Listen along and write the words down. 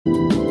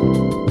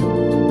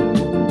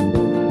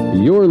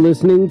You're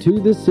listening to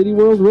the City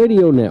World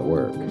Radio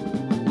Network,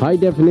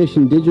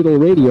 high-definition digital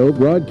radio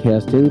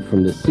broadcasting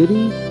from the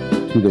city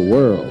to the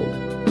world.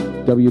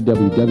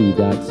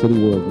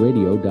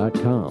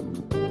 www.cityworldradio.com.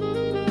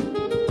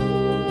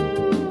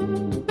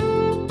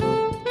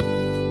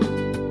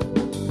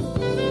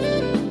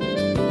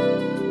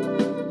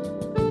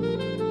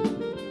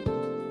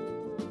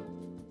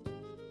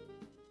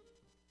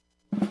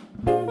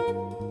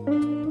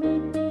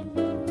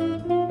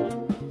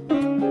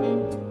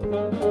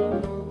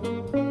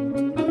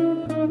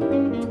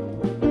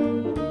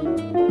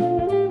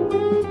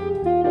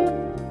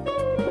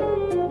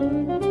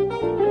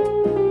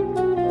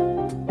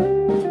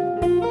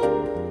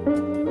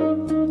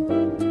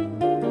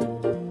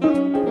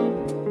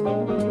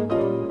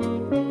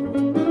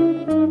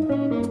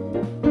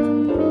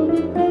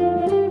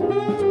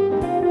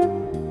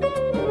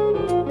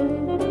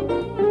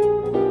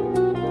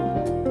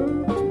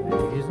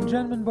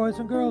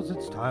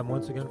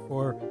 Once again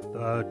for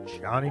the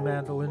Johnny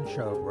Mandolin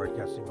Show,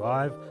 broadcasting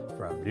live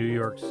from New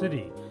York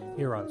City,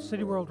 here on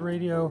City World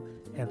Radio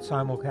and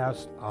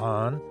simulcast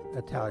on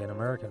Italian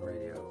American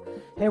Radio.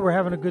 Hey, we're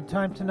having a good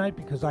time tonight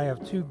because I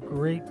have two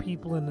great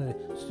people in the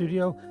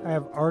studio. I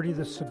have Arte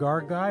the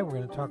Cigar Guy. We're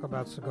going to talk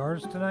about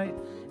cigars tonight.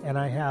 And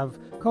I have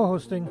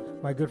co-hosting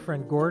my good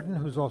friend Gordon,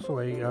 who's also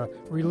a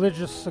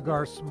religious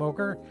cigar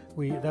smoker.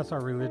 That's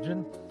our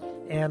religion.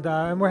 And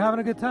we're having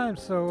a good time,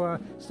 so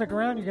stick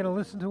around. You're going to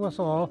listen to us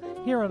all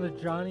here on the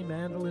Johnny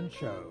Mandolin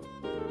Show.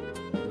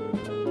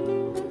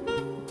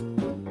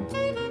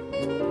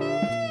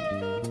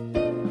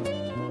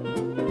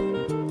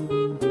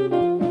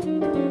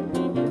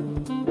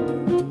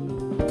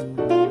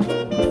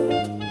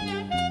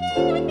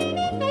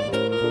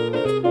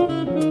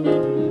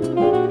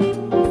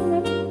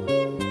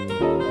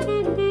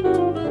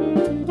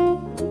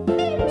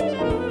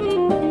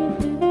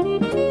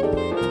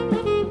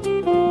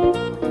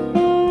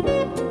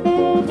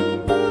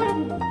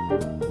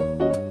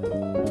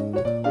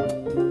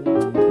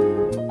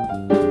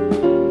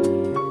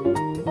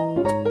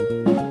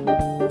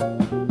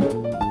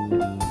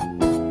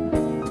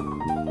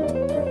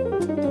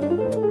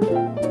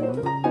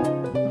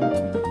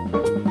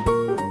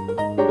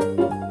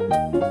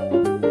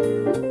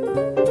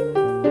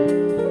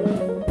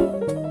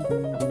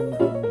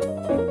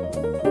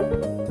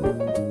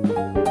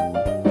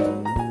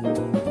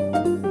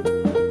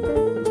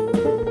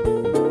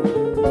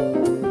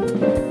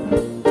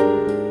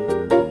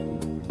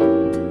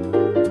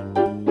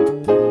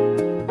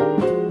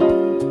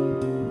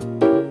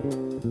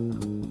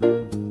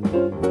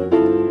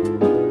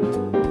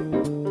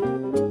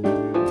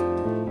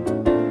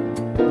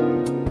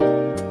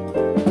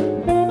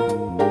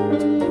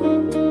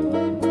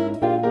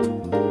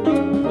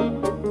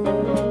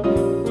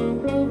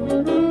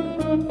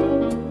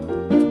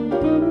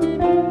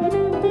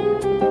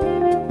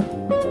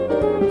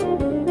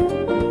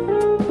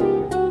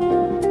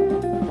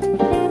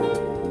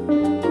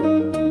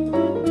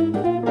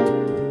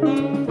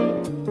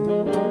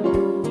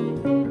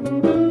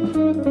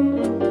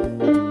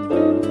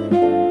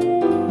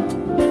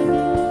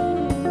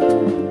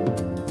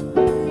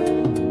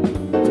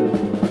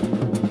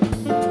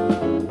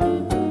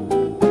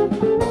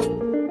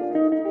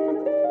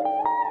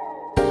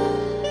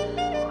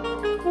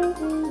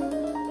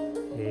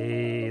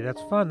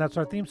 That's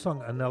our theme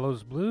song,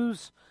 Anello's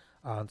Blues,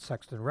 on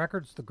Sexton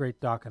Records, the great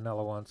Doc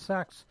Anello on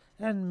sax,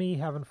 and me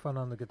having fun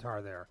on the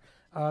guitar there.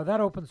 That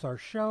opens our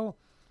show,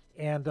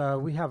 and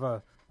we have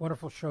a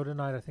wonderful show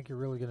tonight. I think you're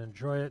really going to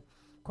enjoy it.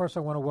 Of course, I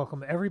want to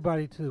welcome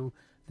everybody to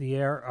the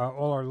air,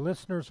 all our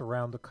listeners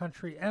around the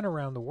country and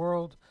around the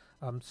world.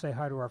 Say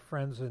hi to our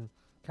friends in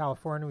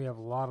California. We have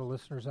a lot of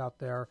listeners out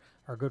there.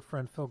 Our good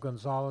friend Phil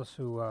Gonzalez,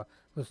 who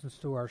listens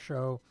to our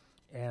show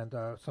and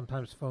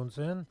sometimes phones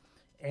in.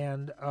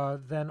 And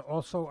then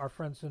also our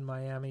friends in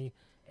Miami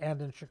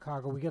and in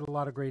Chicago. We get a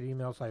lot of great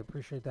emails. I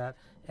appreciate that.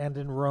 And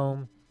in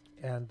Rome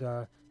and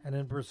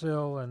in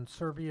Brazil and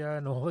Serbia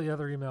and all the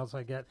other emails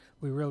I get.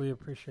 We really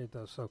appreciate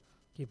those, so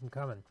keep them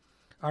coming.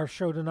 Our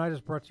show tonight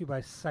is brought to you by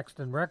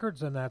Sexton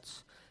Records, and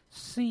that's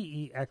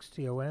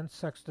Cexton,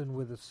 Sexton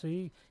with a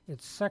C.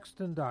 It's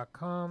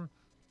sexton.com.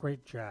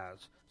 Great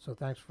jazz. So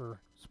thanks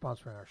for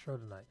sponsoring our show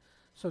tonight.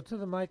 So to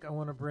the mic, I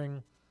want to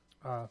bring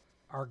our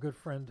good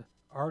friend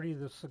Arte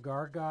the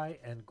Cigar Guy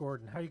and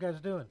Gordon. How you guys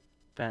doing?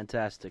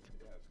 Fantastic.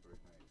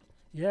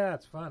 Yeah,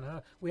 it's fun,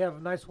 huh? We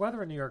have nice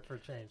weather in New York for a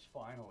change.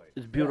 Finally.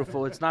 It's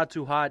beautiful. It's not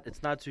too hot.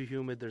 It's not too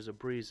humid. There's a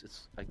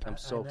breeze. I'm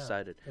so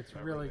excited. It's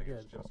really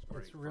good.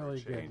 It's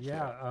really good.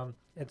 Yeah.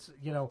 It's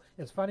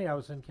funny. I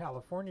was in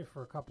California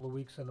for a couple of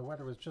weeks, and the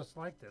weather was just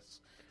like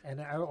this. And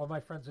all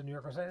my friends in New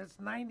York were saying, it's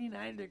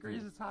 99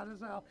 degrees. It's hot as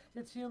hell.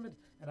 It's humid.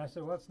 And I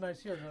said, well, it's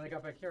nice here. And then I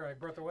got back here. I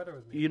brought the weather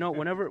with me. You know,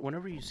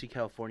 whenever you see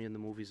California in the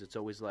movies, it's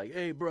always like,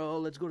 hey, bro,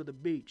 let's go to the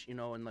beach. You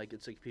know, and like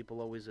it's like people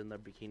always in their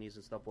bikinis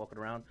and stuff walking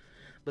around.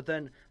 But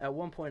then at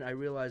one point I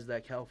realized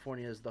that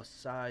California is the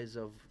size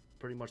of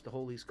pretty much the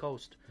whole East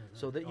Coast.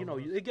 So that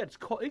it gets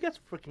cold. It gets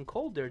freaking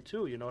cold there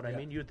too. You know what I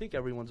mean? You'd think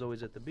everyone's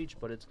always at the beach,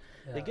 but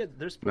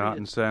there's not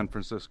in San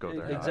Francisco.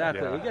 There.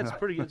 Exactly. It gets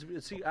pretty.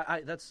 See,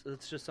 that's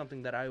just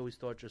something that I always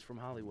thought just from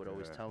Hollywood,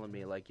 always telling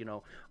me like,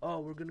 oh,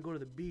 we're gonna go to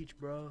the beach,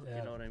 bro.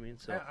 You know what I mean?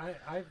 So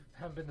I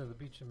haven't been to the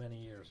beach in many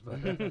years, but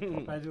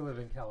I do live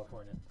in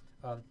California.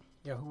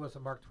 Who was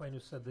it? Mark Twain, who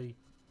said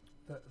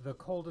the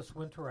coldest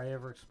winter I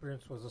ever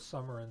experienced was a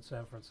summer in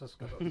San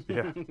Francisco.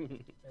 Yeah.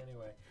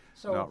 Anyway,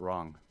 so not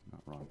wrong.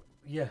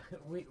 Yeah,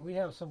 we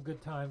have some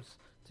good times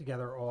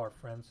together, all our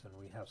friends, and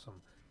we have some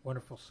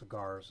wonderful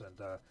cigars. And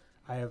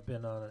I have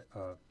been on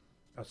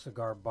a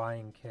cigar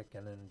buying kick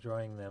and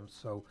enjoying them.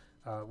 So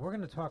we're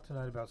going to talk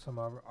tonight about some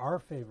of our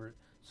favorite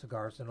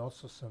cigars and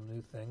also some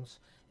new things.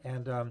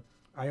 And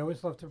I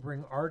always love to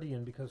bring Arte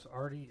in because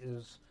Arte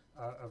is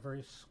a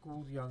very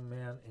schooled young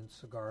man in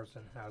cigars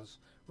and has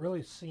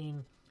really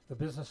seen the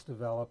business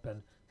develop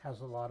and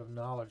has a lot of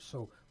knowledge.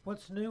 So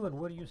what's new and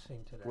what are you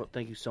seeing today? Well,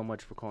 thank you so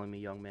much for calling me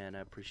young man. I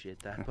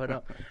appreciate that.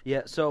 But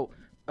so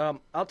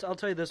I'll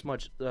tell you this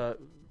much.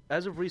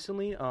 As of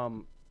recently,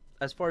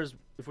 as far as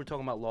if we're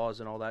talking about laws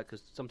and all that,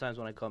 because sometimes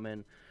when I come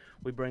in,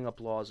 we bring up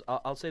laws.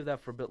 I'll save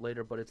that for a bit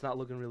later, but it's not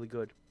looking really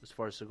good as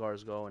far as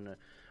cigars go and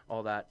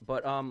all that.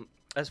 But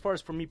as far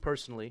as for me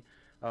personally,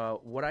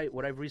 what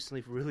I've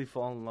recently really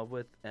fallen in love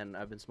with, and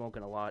I've been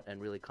smoking a lot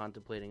and really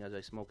contemplating as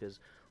I smoke, is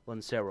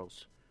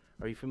Lanceros.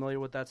 Are you familiar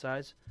with that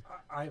size?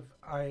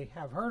 I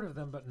have heard of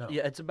them, but no.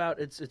 Yeah,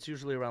 it's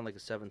usually around like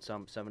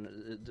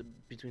a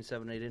between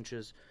 7 and 8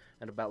 inches,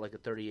 and about like a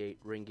 38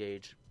 ring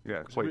gauge.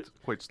 Yeah,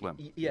 quite slim.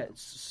 Yeah,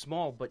 it's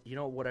small, but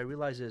what I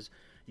realize is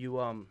you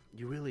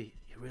really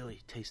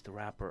taste the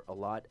wrapper a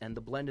lot, and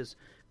the blend is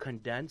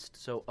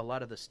condensed, so a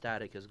lot of the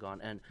static is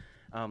gone. And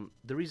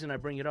the reason I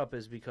bring it up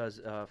is because,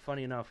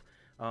 funny enough,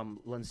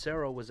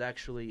 Lancero was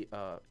actually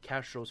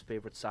Castro's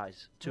favorite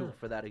size too,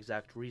 for that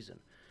exact reason.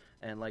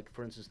 And like,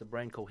 for instance, the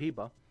brand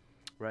Cohiba,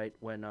 right?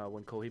 When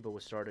Cohiba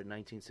was started in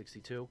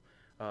 1962,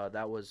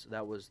 that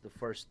was the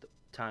first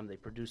time they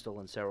produced a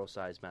Lancero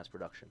size mass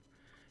production.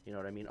 You know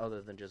what I mean?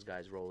 Other than just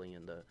guys rolling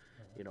in the,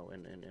 in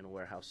a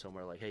warehouse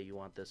somewhere like, hey, you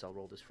want this? I'll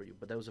roll this for you.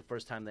 But that was the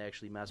first time they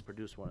actually mass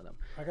produced one of them.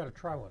 I got to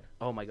try one.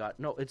 Oh my God,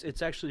 no!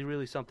 It's actually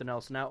really something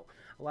else. Now,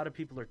 a lot of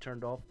people are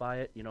turned off by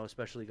it.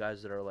 Especially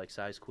guys that are like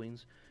size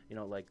queens.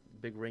 Like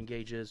big ring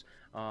gauges.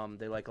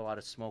 They like a lot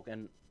of smoke,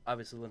 and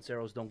obviously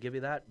Lanceros don't give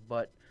you that,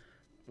 but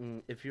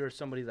if you're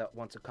somebody that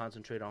wants to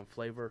concentrate on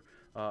flavor,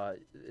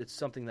 it's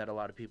something that a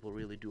lot of people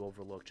really do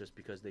overlook just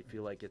because they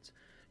feel like it's,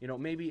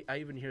 maybe I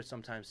even hear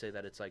sometimes say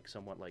that it's like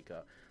somewhat like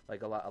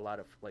a lot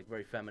of like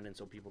very feminine,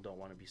 so people don't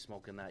want to be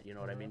smoking that, you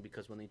know what I mean?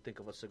 Because when you think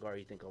of a cigar,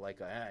 you think of like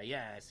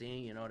see,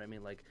 you know what I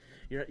mean? Like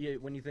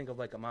when you think of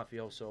like a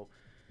mafioso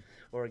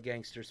or a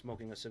gangster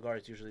smoking a cigar,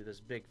 it's usually this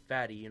big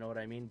fatty, you know what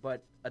I mean?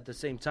 But at the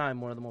same time,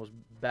 one of the most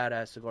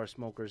badass cigar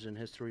smokers in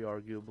history,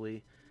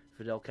 arguably,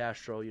 Fidel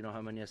Castro, you know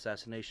how many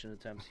assassination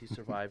attempts he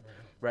survived,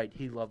 right?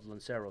 He loved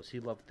Lanceros. He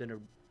loved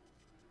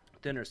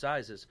thinner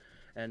sizes,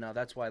 and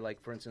that's why,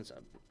 like, for instance,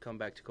 come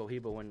back to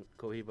Cohiba. When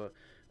Cohiba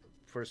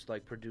first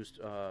produced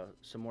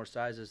some more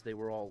sizes, they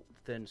were all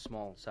thin,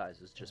 small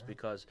sizes, just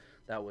because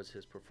that was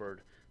his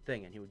preferred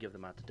thing, and he would give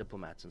them out to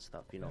diplomats and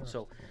stuff,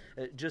 So,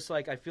 just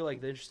like I feel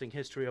like the interesting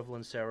history of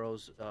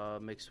Lanceros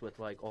mixed with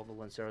like all the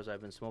Lanceros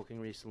I've been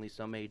smoking recently,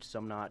 some aged,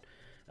 some not.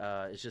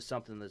 It's just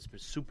something that's been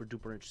super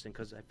duper interesting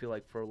because I feel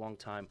like for a long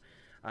time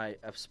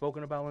I've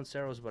spoken about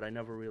Lanceros, but I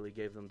never really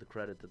gave them the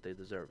credit that they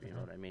deserve. You know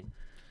what I mean?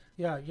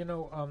 Yeah,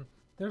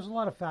 there's a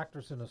lot of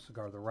factors in a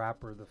cigar: the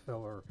wrapper, the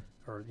filler,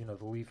 or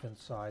the leaf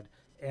inside,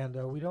 and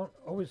we don't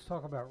always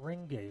talk about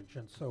ring gauge.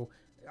 And so,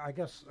 I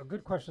guess a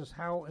good question is,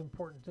 how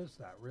important is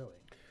that really?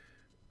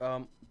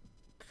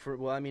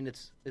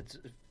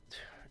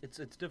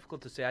 It's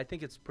difficult to say. I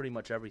think it's pretty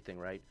much everything,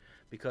 right?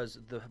 Because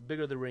the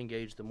bigger the ring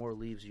gauge, the more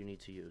leaves you need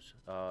to use.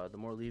 The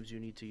more leaves you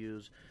need to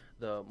use,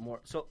 the more.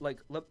 So, like,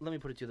 let me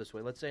put it to you this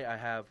way. Let's say I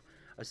have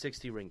a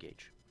 60 ring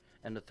gauge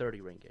and a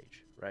 30 ring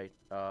gauge, right?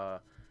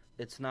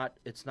 It's not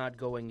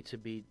going to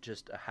be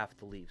just a half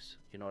the leaves.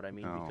 You know what I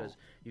mean? No. Because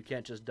you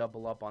can't just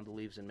double up on the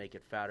leaves and make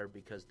it fatter,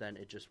 because then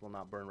it just will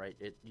not burn right.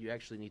 You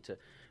actually need to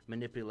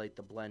manipulate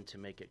the blend to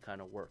make it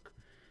kind of work.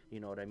 You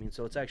know what I mean?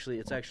 So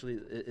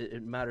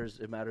it matters.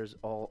 It matters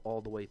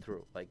all the way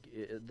through.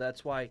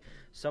 That's why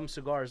some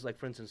cigars, like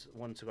for instance,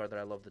 one cigar that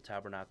I love, the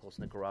Tabernacles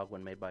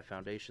Nicaraguan, made by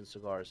Foundation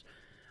Cigars.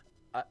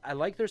 I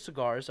like their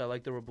cigars. I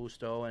like the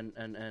Robusto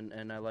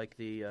and I like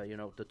the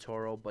the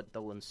Toro, but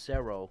the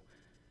Lancero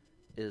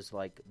is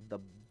like the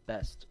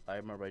best. I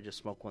remember I just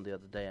smoked one the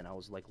other day and I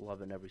was like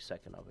loving every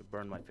second of it.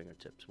 Burned my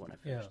fingertips when I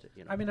finished it.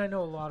 I mean, I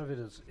know a lot of it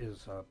is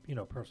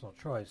personal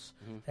choice,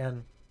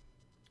 and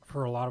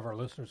for a lot of our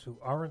listeners who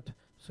aren't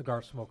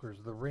cigar smokers,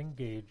 the ring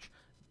gauge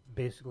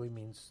basically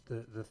means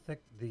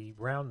the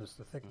roundness,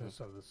 the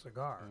thickness of the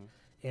cigar.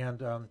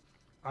 And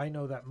I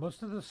know that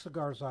most of the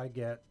cigars I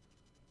get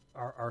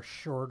are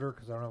shorter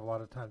because I don't have a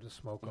lot of time to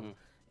smoke them,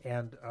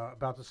 and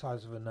about the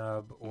size of a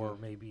nub, or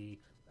maybe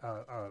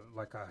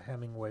like a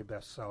Hemingway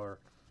bestseller.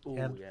 Ooh,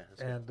 and yeah,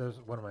 that's and those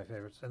are one of my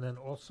favorites. And then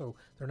also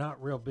they're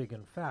not real big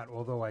in fat,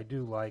 although I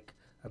do like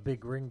a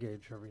big ring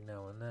gauge every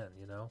now and then.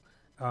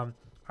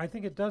 I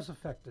think it does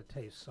affect the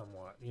taste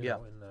somewhat. In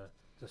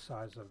the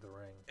size of the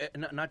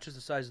ring. Not just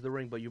the size of the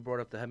ring, but you brought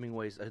up the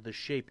Hemingways, the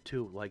shape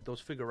too. Like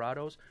those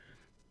figurados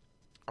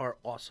are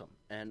awesome,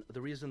 and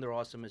the reason they're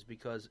awesome is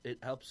because it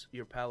helps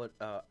your palate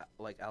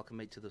like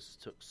alchemate to the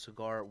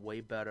cigar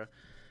way better,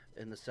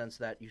 in the sense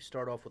that you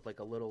start off with like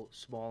a little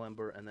small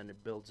ember and then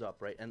it builds up,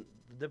 right? And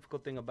the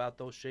difficult thing about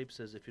those shapes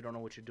is if you don't know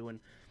what you're doing,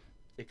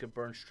 it could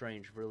burn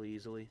strange really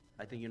easily.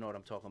 I think you know what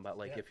I'm talking about.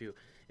 Like if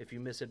you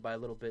miss it by a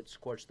little bit,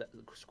 scorch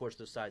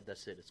the side,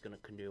 that's it. It's gonna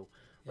canoe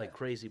like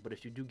crazy. But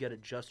if you do get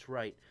it just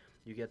right,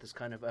 you get this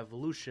kind of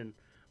evolution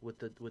with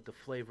the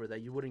flavor that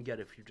you wouldn't get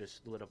if you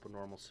just lit up a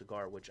normal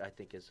cigar, which I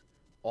think is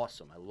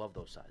awesome. I love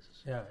those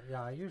sizes.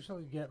 Yeah. I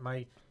usually get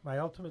my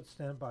ultimate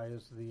standby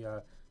is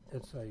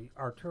it's a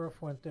Arturo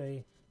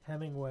Fuente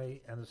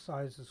Hemingway, and the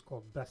size is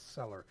called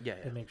bestseller.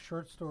 They make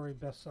short story,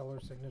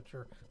 bestseller,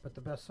 signature, but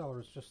the bestseller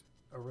is just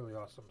a really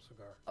awesome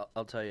cigar.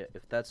 I'll tell you,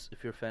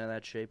 if you're a fan of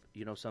that shape,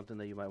 something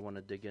that you might want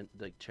to dig in,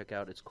 like check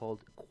out. It's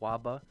called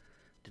Cuaba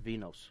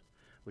Divinos,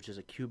 which is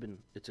a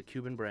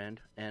Cuban brand,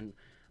 and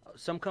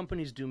some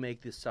companies do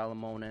make this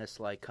Salomones,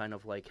 like kind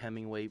of like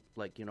Hemingway,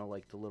 like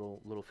like the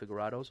little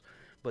figurados,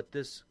 but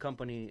this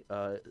company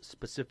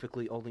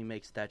specifically only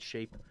makes that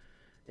shape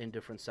in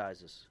different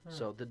sizes.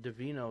 So the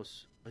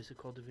Divinos, is it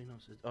called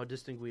Divinos?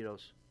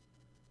 Distinguidos.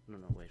 No,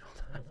 wait,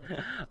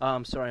 hold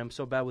on. Sorry, I'm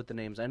so bad with the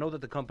names. I know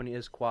that the company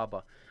is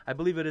Cuaba. I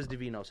believe it is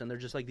Divinos, and they're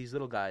just like these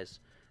little guys.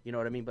 You know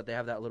what I mean? But they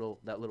have that little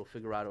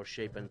figurado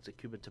shape, and it's a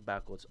Cuban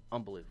tobacco. It's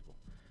unbelievable.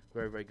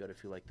 Very, very good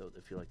if you like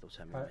those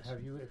Hemingways.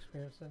 Have you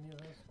experienced any of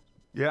those?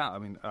 Yeah, I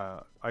mean,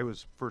 I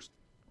was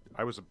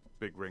a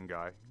big ring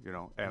guy,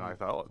 and I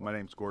thought, my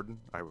name's Gordon.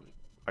 I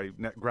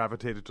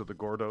gravitated to the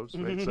Gordos,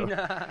 right? So,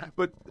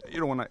 but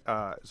when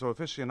so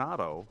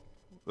aficionado,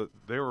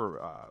 they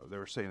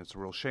were saying it's a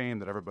real shame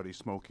that everybody's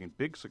smoking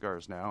big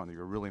cigars now, and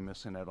you're really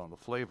missing out on the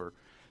flavor.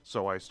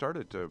 So I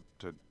started to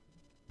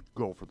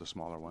go for the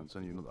smaller ones,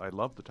 and I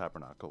love the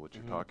Tabernacle, which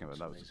you're talking about.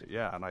 That was,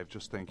 and I'm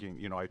just thinking,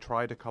 I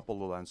tried a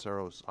couple of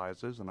Lancero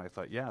sizes, and I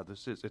thought,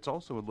 it's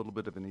also a little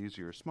bit of an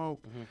easier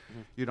smoke.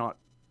 You're not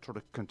sort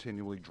of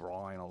continually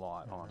drawing a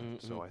lot on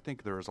it. So I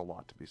think there is a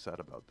lot to be said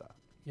about that.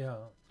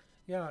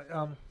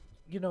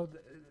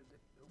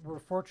 We're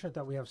fortunate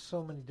that we have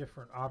so many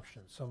different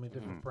options, so many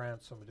different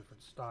brands, so many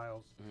different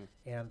styles,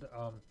 and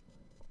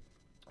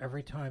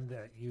every time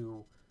that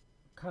you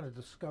kind of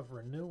discover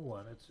a new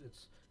one,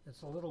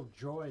 it's a little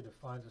joy to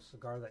find a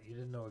cigar that you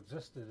didn't know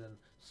existed, and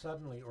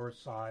suddenly, or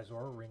size,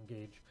 or ring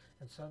gauge,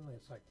 and suddenly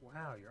it's like,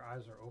 wow, your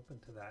eyes are open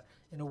to that.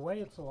 In a way,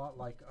 it's a lot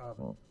like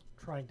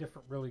trying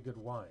different really good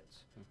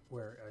wines,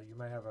 where you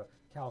might have a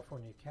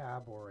California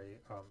Cab or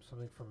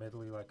something from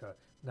Italy, like a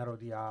Nero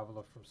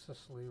Diavolo from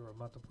Sicily, or a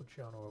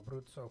Montepulciano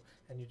Abruzzo,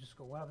 and you just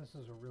go, wow, this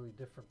is a really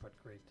different but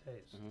great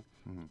taste.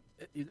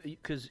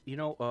 Because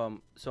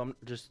so I'm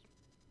just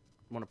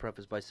want to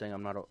preface by saying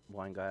I'm not a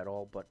wine guy at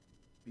all, but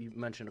you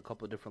mentioned a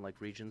couple of different like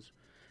regions,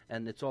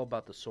 and it's all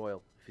about the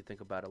soil. If you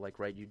think about it, like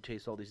you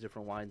taste all these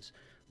different wines.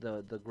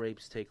 The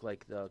grapes take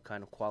like the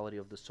kind of quality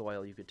of the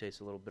soil. You could taste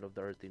a little bit of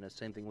the earthiness.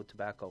 Same thing with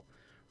tobacco,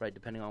 right?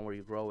 Depending on where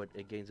you grow it,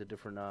 it gains a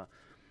different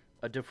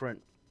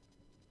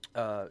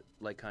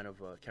like kind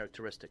of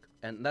characteristic,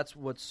 and that's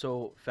what's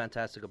so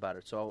fantastic about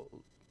it. So,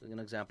 an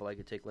example, I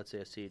could take, let's say,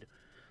 a seed,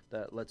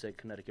 let's say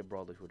Connecticut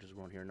broadleaf, which is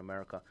grown here in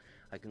America.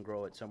 I can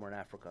grow it somewhere in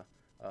Africa,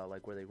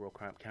 like where they grow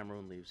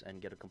Cameroon leaves,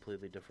 and get a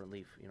completely different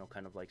leaf.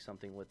 Kind of like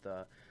something with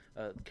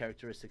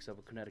characteristics of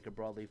a Connecticut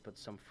broadleaf, but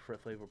some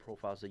flavor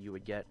profiles that you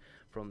would get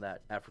from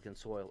that African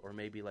soil, or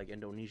maybe like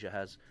Indonesia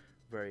has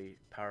very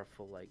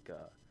powerful like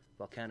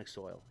volcanic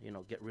soil.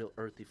 Get real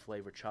earthy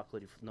flavor,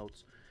 chocolatey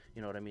notes.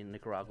 You know what I mean?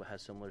 Nicaragua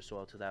has similar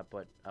soil to that,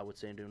 but I would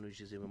say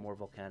Indonesia is even more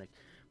volcanic.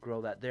 Grow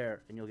that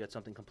there, and you'll get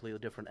something completely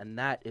different. And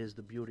that is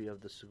the beauty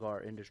of the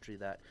cigar industry,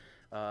 that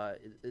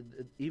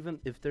even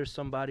if there's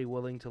somebody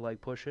willing to like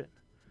push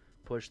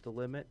the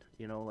limit,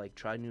 like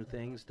try new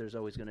things, there's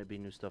always going to be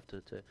new stuff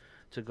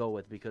to go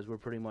with, because we're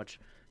pretty much,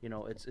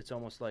 it's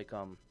almost like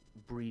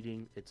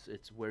breeding.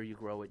 It's where you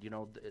grow it.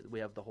 We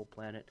have the whole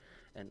planet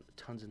and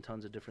tons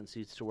of different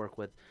seeds to work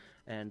with,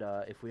 and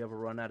if we ever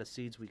run out of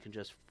seeds, we can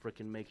just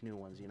frickin' make new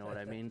ones. You know what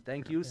I mean?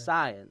 Thank you,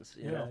 science.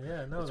 No,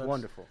 it's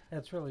wonderful.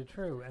 That's really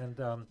true. And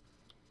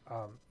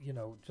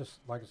just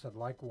like I said,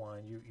 like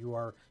wine, you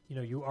are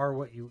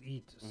what you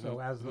eat. So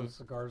as those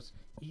cigars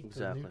eat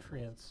the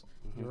nutrients,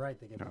 you're right,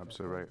 they get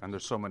absolutely right. And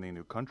there's so many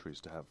new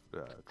countries to have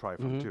try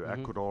from too.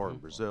 Ecuador,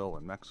 and Brazil,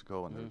 and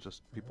Mexico, and there's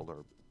just people that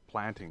are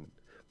planting.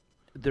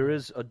 There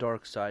is a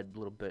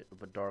little bit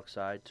of a dark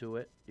side to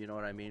it. You know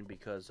what I mean?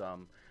 Because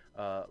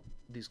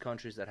these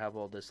countries that have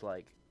all this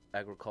like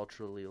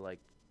agriculturally like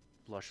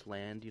lush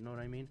land, you know what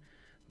I mean?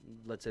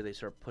 Let's say they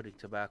start putting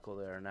tobacco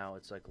there, and now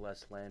it's like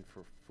less land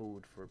for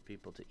food for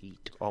people to eat.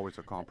 It's always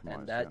a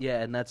compromise. And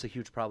and that's a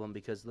huge problem,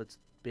 because let's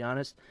be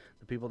honest,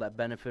 the people that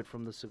benefit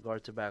from the cigar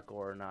tobacco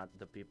are not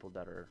the people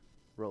that are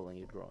rolling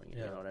it, growing it.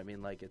 You know what I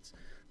mean? Like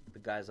the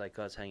guys like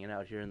us hanging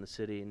out here in the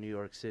city, in New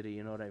York City,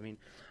 you know what I mean?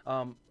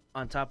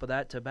 On top of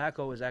that,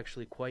 tobacco is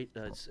actually quite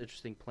it's an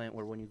interesting plant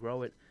where when you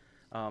grow it,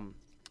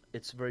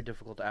 it's very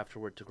difficult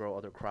afterward to grow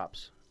other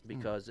crops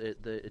because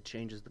it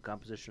changes the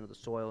composition of the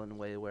soil in a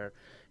way where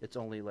it's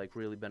only like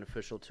really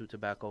beneficial to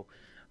tobacco.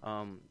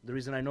 The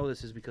reason I know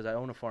this is because I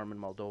own a farm in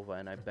Moldova,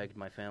 and I begged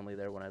my family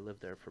there when I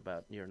lived there for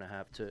about a year and a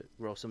half to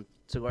grow some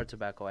cigar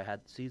tobacco. I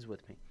had seeds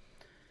with me,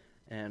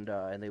 and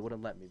they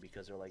wouldn't let me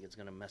because they're like, it's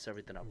going to mess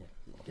everything up.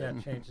 Yeah,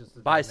 it changes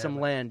the Buy dynamic. some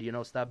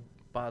land, stop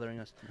bothering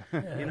us.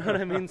 You know what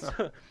I mean?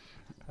 So,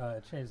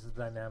 it changes the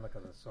dynamic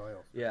of the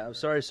soil. yeah, I'm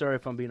sorry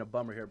if I'm being a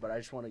bummer here, but I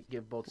just want to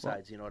give both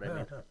sides, you know what I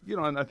mean?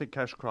 And I think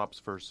cash crops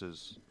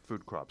versus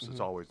food crops, it's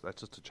always, that's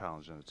just a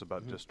challenge, and it's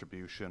about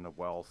distribution of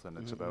wealth, and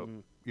it's about,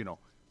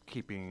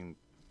 keeping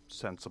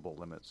sensible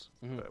limits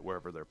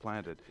wherever they're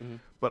planted.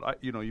 But,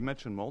 you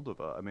mentioned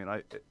Moldova. I mean,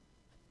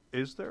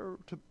 is there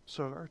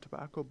cigar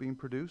tobacco being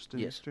produced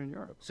in Eastern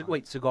Europe?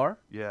 Wait, cigar?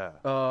 Yeah.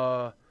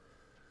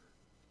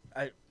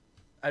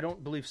 I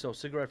don't believe so.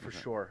 Cigarette for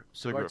sure.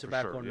 Cigar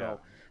tobacco, for sure, no.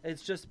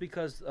 It's just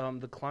because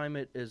the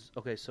climate is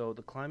okay. So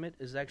the climate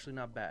is actually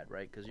not bad,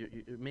 right? Because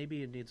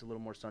maybe it needs a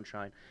little more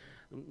sunshine.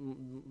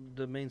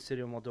 The main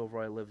city of Moldova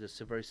where I lived is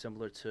very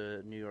similar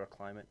to New York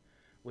climate,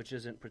 which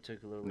isn't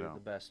particularly the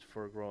best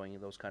for growing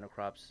those kind of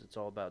crops. It's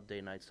all about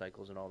day-night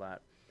cycles and all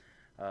that.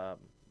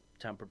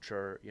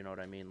 Temperature, you know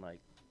what I mean? Like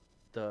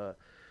the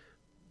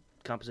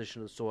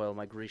composition of the soil,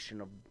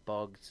 migration of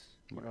bugs.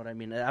 You know what I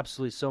mean?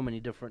 Absolutely, so many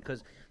different.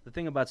 Because the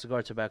thing about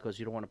cigar tobacco is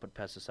you don't want to put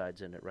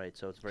pesticides in it, right?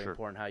 So it's very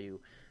important how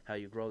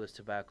you grow this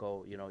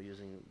tobacco.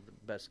 Using the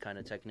best kind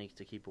of techniques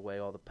to keep away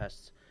all the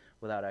pests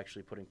without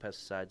actually putting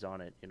pesticides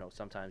on it.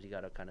 Sometimes you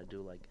got to kind of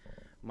do like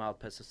mild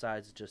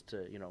pesticides just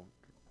to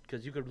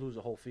because you could lose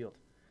a whole field.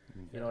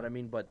 You know what I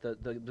mean? But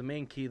the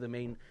main key, the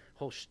main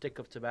whole shtick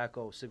of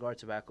tobacco, cigar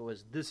tobacco,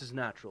 is this is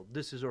natural,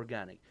 this is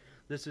organic,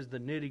 this is the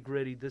nitty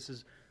gritty, this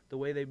is the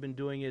way they've been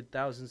doing it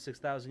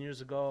 6,000 years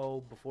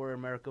ago, before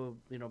America,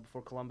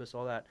 before Columbus,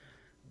 all that.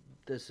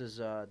 This is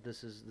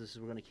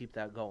we're going to keep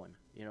that going.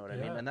 You know what I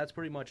mean? And that's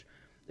pretty much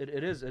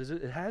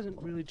it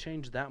hasn't really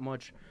changed that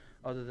much,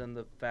 other than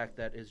the fact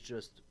that it's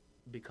just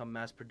become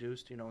mass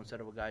produced. Instead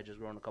of a guy just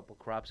growing a couple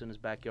crops in his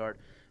backyard,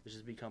 it's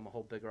just become a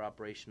whole bigger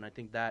operation. I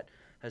think that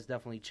has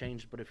definitely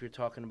changed. But if you're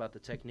talking about the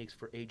techniques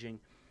for aging,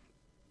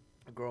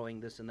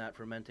 growing, this and that,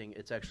 fermenting,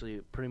 it's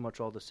actually pretty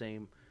much all the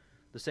same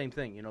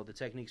thing. The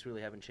techniques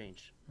really haven't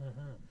changed.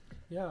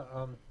 Yeah,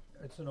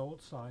 it's an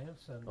old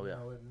science, and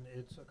and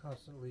it's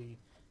constantly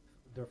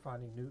they're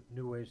finding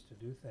new ways to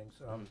do things.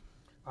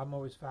 I'm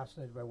always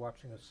fascinated by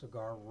watching a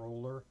cigar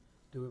roller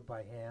do it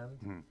by hand,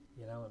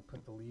 and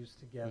put the leaves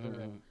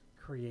together and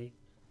create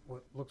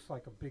what looks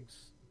like a big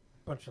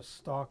bunch of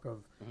stalk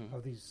of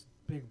these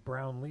big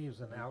brown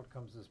leaves, and out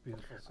comes this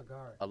beautiful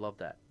cigar. I love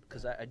that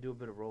because I do a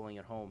bit of rolling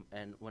at home,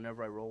 and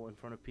whenever I roll in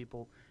front of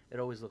people, it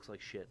always looks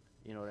like shit.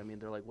 You know what I mean?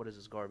 They're like, "What is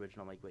this garbage?"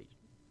 And I'm like, "Wait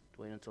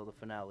until the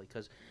finale."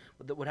 Because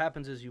what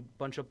happens is you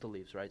bunch up the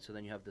leaves, right? So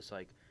then you have this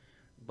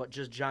but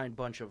just giant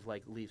bunch of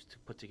leaves to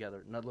put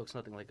together. And that looks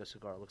nothing like a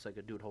cigar. It looks like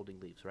a dude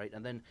holding leaves, right?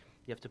 And then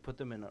you have to put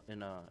them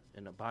in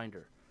a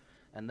binder,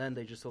 and then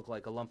they just look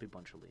like a lumpy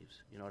bunch of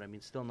leaves. You know what I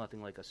mean? Still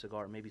nothing like a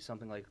cigar. Maybe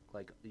something like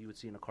you would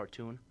see in a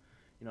cartoon.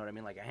 You know what I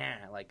mean? Like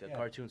a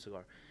cartoon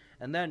cigar.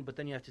 But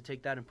then you have to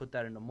take that and put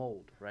that in a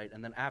mold, right?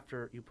 And then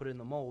after you put it in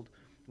the mold,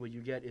 what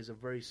you get is a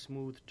very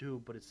smooth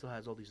tube, but it still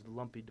has all these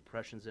lumpy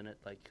depressions in it,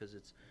 because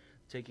it's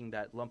taking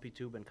that lumpy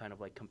tube and kind of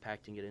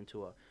compacting it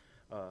into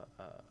a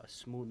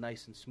smooth,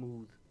 nice and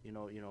smooth,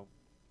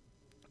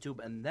 tube.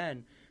 And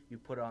then you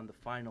put on the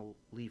final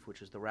leaf,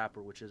 which is the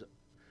wrapper, which is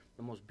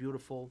the most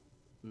beautiful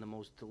and the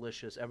most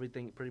delicious.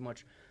 Everything, pretty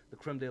much the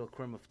creme de la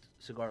creme of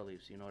cigar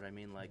leaves. You know what I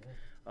mean?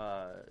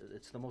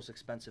 It's the most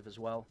expensive as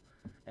well.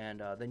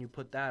 And then you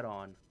put that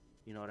on.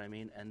 You know what I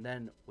mean? And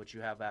then what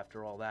you have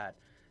after all that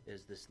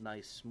is this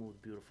nice, smooth,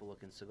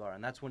 beautiful-looking cigar.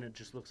 And that's when it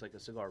just looks like a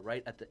cigar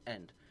right at the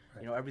end.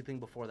 Right. Everything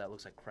before that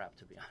looks like crap,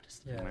 to be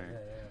honest. Yeah.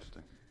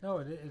 Interesting. No,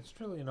 it's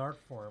truly an art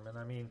form. And,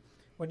 I mean,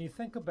 when you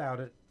think about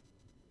it,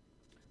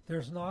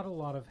 there's not a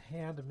lot of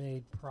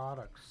handmade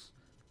products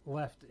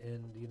left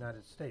in the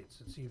United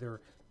States. It's either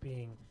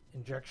being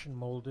injection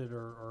molded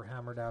or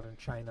hammered out in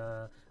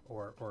China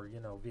or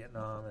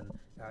Vietnam. And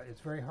it's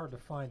very hard to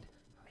find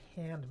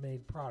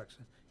handmade products.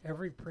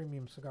 Every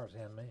premium cigar is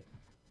handmade.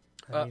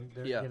 I mean,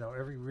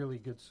 every really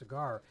good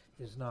cigar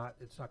it's not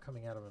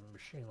coming out of a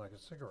machine like a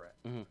cigarette.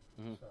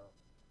 So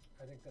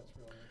I think that's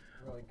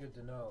really good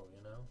to know,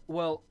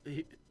 Well,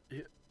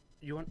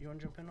 you want to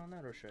jump in on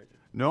that, or should I?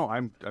 No,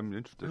 I'm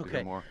interested to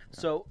hear more. Yeah.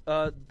 So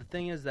the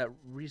thing is that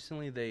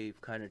recently they've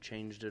kind of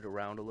changed it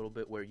around a little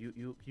bit, where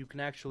you can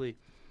actually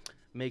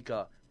make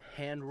a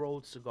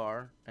hand-rolled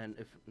cigar, and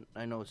if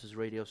I know this is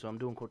radio, so I'm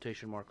doing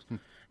quotation marks,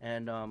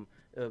 and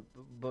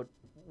but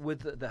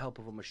with the help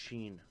of a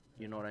machine.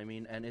 You know what I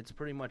mean? And it's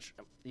pretty much,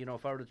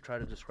 if I were to try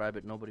to describe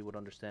it, nobody would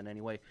understand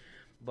anyway.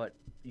 But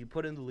you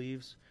put in the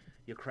leaves,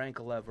 you crank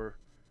a lever,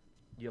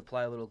 you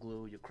apply a little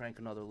glue, you crank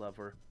another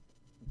lever,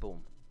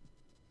 boom.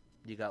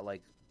 You got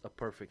a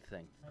perfect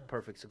thing, a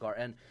perfect cigar.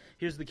 And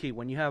here's the key: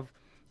 when you have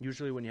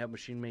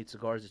machine-made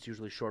cigars, it's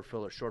usually short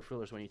fillers. Short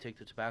fillers when you take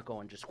the tobacco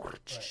and just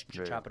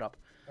chop it up.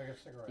 Like a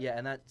cigarette. Yeah,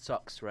 and that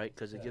sucks, right?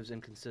 Because it gives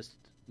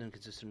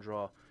inconsistent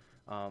draw,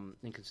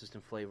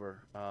 inconsistent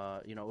flavor.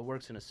 It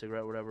works in a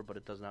cigarette or whatever, but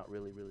it does not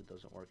really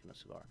doesn't work in a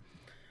cigar.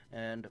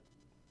 And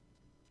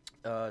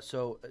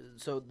so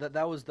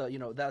that was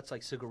the that's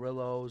like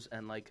cigarillos,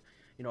 and like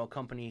a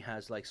company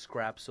has like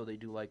scraps, so they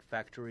do like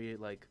factory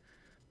like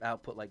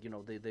output, like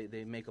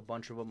they make a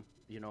bunch of them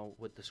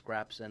with the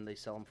scraps, and they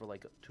sell them for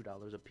like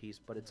 $2 a piece,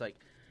 but it's like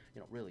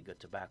really good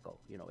tobacco,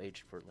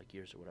 aged for like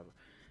years or whatever.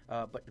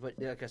 But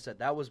like I said,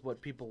 that was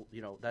what people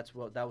that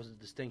was the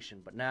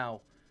distinction. But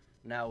now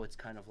it's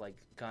kind of like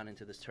gone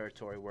into this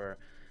territory where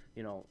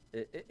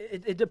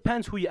it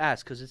depends who you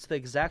ask, because it's the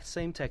exact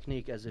same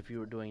technique as if you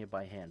were doing it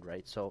by hand,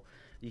 right? So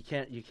you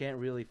can't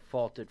really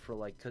fault it for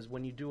like, because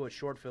when you do a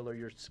short filler,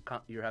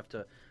 you have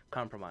to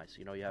compromise.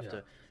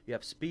 You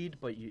have speed,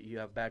 but you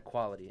have bad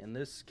quality. In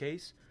this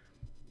case,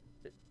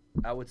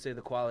 I would say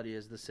the quality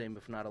is the same,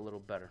 if not a little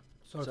better.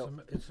 So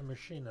it's a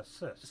machine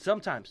assist.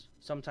 Sometimes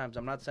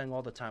I'm not saying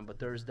all the time, but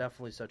there is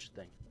definitely such a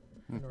thing,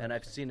 and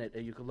I've seen it.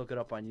 You can look it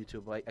up on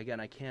YouTube. Like, again,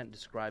 I can't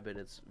describe it.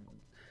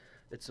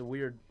 It's a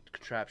weird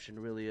contraption,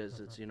 really is.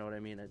 It's what I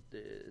mean.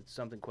 It's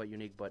something quite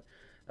unique, but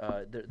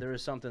there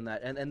is something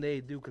that, and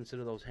they do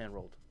consider those hand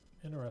rolled.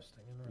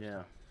 Interesting.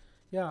 Yeah.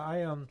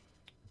 I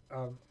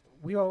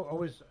we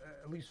always,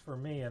 at least for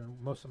me and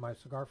most of my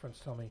cigar friends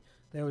tell me,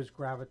 they always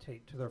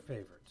gravitate to their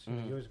favorites.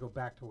 You always go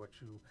back to what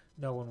you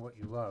know and what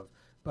you love.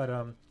 But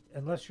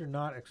unless you're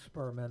not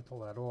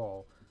experimental at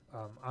all,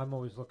 I'm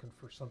always looking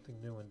for something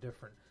new and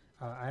different.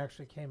 I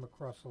actually came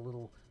across a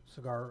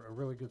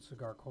really good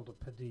cigar called a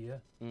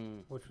Padilla,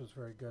 which was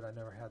very good. I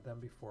never had them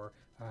before.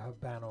 A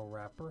Habano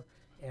wrapper.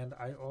 And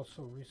I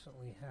also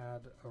recently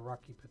had a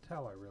Rocky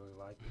Patel I really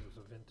liked. It was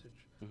a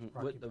vintage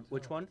Rocky Patel.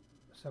 Which one?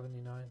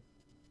 79.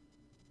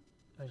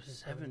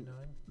 1979.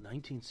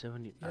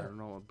 1970. Yeah. I don't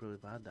know. I really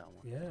had that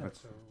one. Yeah,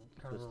 it's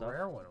kind of a stuff.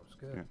 rare one. It was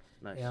good. Yeah.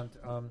 Nice.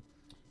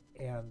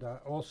 And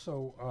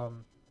also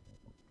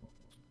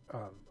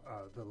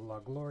the La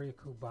Gloria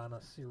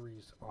Cubana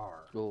Series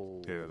R.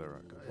 Oh. Yeah,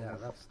 they're good. Yeah,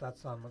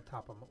 that's on the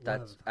top of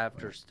That's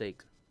after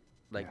steak.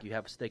 Like you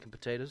have steak and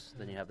potatoes,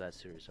 then you have that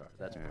Series R.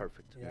 That's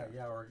perfect.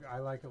 Yeah, or I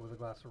like it with a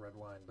glass of red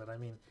wine. But I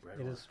mean,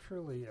 it is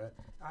truly.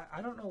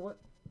 I don't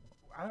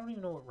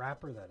even know what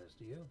wrapper that is.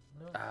 Do you?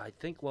 No. I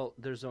think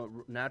there's a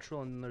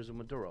natural and there's a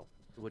Maduro.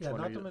 Which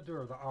one? Not the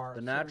Maduro, the R.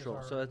 The natural.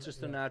 R, so it's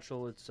just the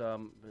natural. It's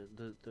the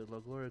La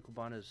Gloria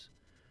Cubana is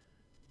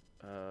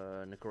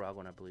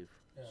Nicaraguan, I believe.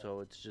 Yeah.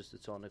 So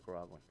it's all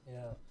Nicaraguan.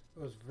 Yeah,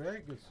 it was a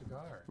very good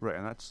cigar. Right,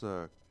 and that's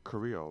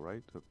Carrillo,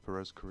 right?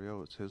 Perez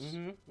Carrillo. It's his.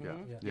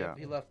 Yeah.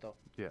 He left though.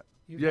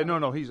 Yeah.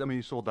 No.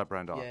 He sold that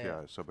brand off.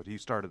 Yeah. So, but he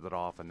started it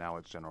off, and now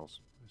it's general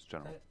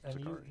cigar. And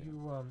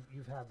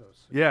you've had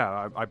those cigars.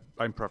 Yeah,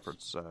 I'm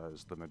preference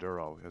is the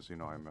Maduro, as you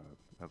know.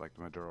 I like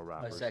the Maduro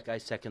wrappers. I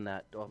second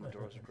that. Oh,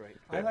 Maduro's are great.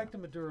 I like the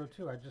Maduro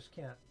too. I just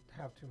can't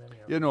have too many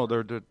of them. Yeah, no,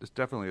 it's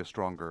definitely a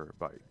stronger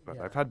bite. But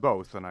I've had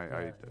both, and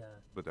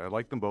but I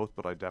like them both.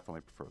 But I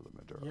definitely prefer the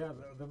Maduro. Yeah,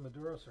 the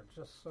Maduros are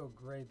just so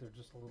great. They're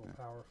just a little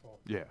powerful.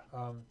 Yeah.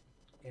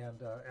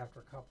 And after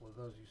a couple of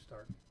those, you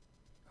start,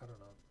 I don't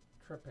know,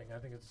 tripping. I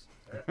think it's.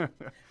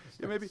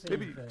 Maybe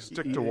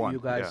stick to you, one.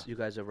 You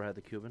guys ever had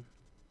the Cuban?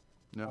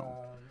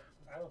 No.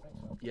 I don't think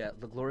so. Yeah,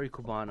 the Gloria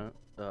Cubana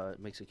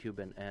makes a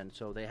Cuban, and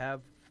so they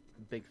have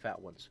big fat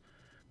ones,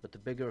 but the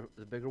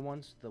bigger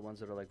ones, the ones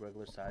that are like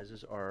regular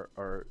sizes,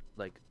 are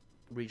like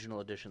regional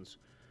editions.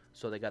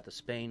 So they got the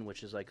Spain,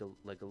 which is like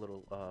a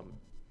little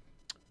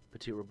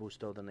Petit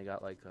Robusto. Then they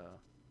got like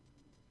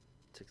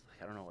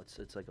I don't know,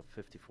 it's like a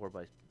 54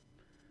 by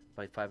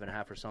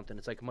 5.5 or something.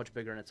 It's like much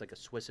bigger, and it's like a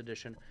Swiss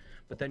edition.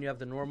 But then you have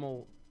the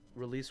normal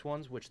release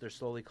ones, which they're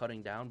slowly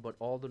cutting down. But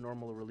all the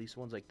normal release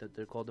ones, like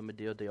they're called the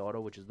Medeo de Oro,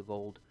 which is the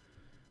gold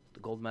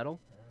medal,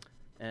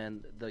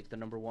 and like the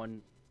number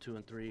 1, 2,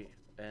 and 3,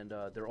 and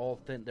they're all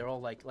thin. They're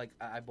all like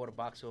I bought a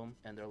box of them,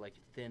 and they're like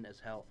thin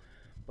as hell.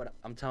 But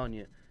I'm telling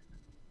you,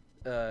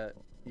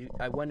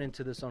 I went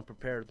into this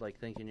unprepared, like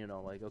thinking,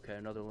 like, okay,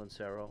 another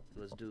Lancero.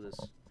 Let's do this.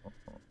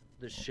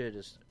 This shit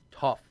is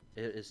tough.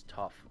 It is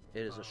tough.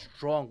 It is a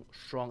strong.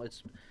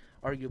 It's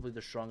arguably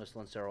the strongest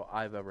Lancero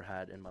I've ever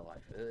had in my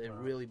life. It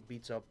really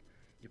beats up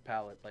your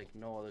palate like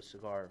no other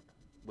cigar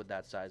with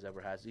that size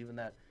ever has. Even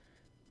that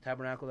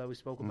Tabernacle that we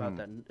spoke about,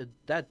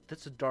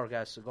 that's a dark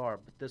ass cigar,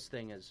 but this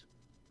thing is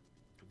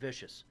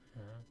vicious.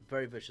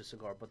 Very vicious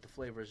cigar, but the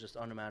flavor is just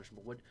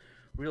unimaginable. What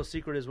real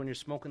secret is, when you're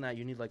smoking that,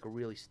 you need like a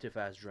really stiff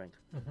ass drink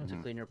to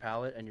clean your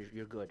palate, and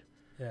you're good.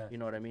 Yeah. You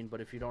know what I mean?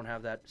 But if you don't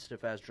have that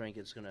stiff ass drink,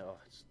 it's gonna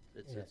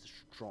it's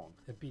strong.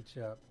 It beats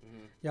you up.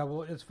 Yeah.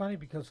 Well, it's funny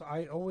because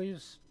I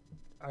always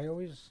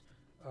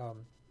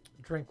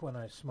drink when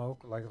I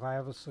smoke. Like if I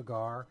have a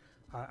cigar,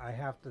 I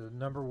have to,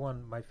 number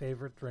one, my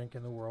favorite drink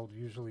in the world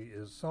usually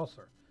is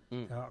seltzer.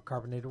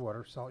 Carbonated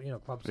water, club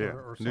soda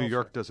or seltzer. New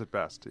York does it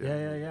best.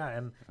 Yeah.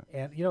 And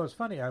it's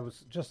funny. I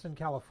was just in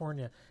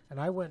California, and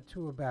I went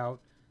to about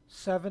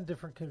 7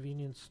 different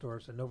convenience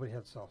stores, and nobody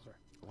had seltzer.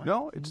 What?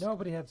 No,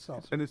 Nobody had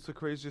seltzer. and it's the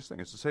craziest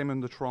thing. It's the same in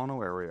the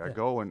Toronto area. I Yeah.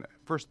 go, and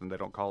first, then they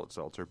don't call it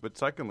seltzer, but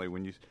secondly,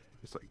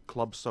 it's like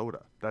club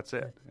soda. That's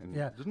it. And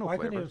Yeah, there's no I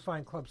couldn't even flavors.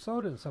 find club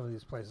soda in some of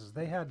these places.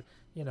 They had,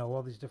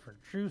 all these different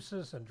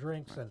juices and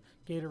drinks and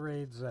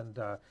Gatorades and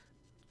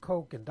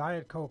Coke and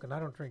Diet Coke, and I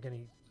don't drink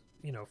any,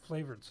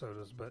 flavored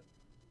sodas, but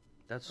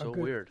That's so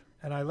good. weird.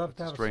 and I love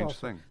to have It's a strange a salsa.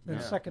 thing. Then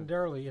Yeah.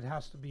 secondarily, it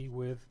has to be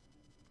with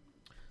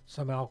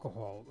some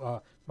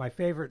alcohol. My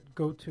favorite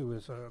go-to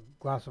is a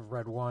glass of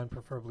red wine,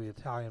 preferably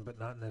Italian, but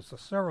not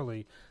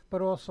necessarily.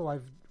 But also,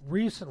 I've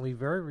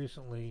very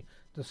recently,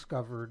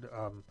 discovered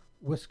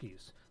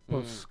whiskeys,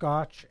 both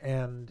Scotch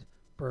and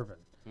bourbon.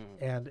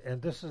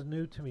 And this is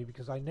new to me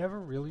because I never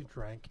really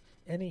drank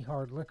any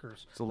hard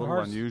liquors. It's a little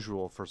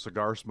unusual for a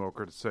cigar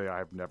smoker to say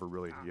I've never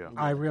really. Yeah.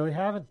 I really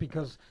haven't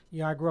because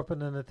I grew up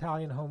in an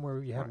Italian home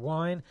where you had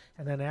wine,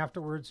 and then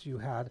afterwards you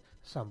had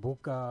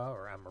sambuca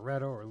or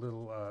amaretto or a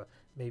little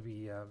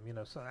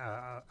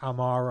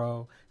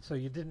amaro. So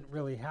you didn't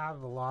really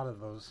have a lot of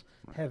those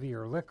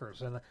heavier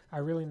liquors, and I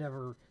really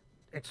never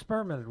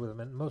experimented with them.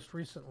 And most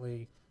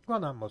recently, well,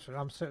 not most.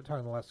 I'm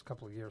talking the last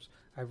couple of years.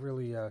 I've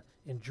really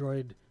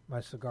enjoyed my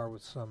cigar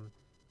with some,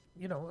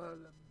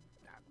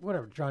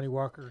 whatever, Johnny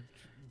Walker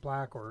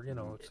Black or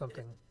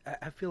something.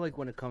 I feel like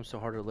when it comes to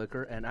harder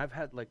liquor, and I've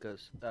had like a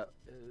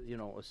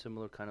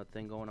similar kind of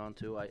thing going on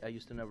too. I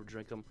used to never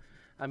drink them.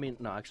 I mean,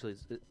 no, actually,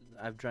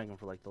 I've drank them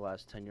for like the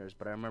last 10 years,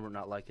 but I remember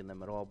not liking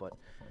them at all. But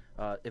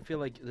I feel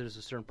like there's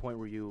a certain point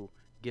where you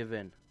give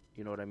in.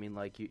 You know what I mean?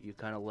 Like you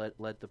kind of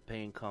let the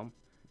pain come,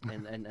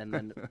 and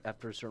then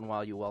after a certain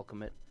while you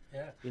welcome it.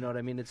 Yeah. You know what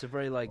I mean? It's a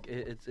very like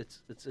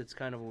it's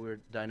kind of a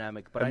weird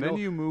dynamic. But And I know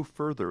then you move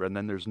further, and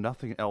then there's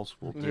nothing else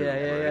we'll do.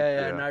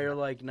 Yeah.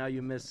 right? Now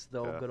you miss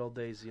the old good old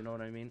days. You know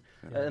what I mean?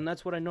 And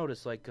that's what I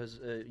noticed. Like, because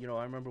I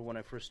remember when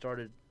I first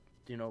started,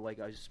 like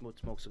I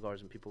smoke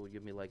cigars, and people would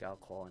give me like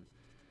alcohol and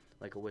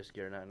like a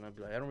whiskey or not, and I'd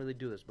be like, I don't really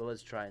do this, but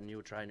let's try it. And you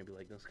would try, and you'd be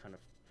like, this kind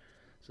of,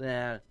 so,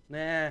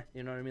 nah.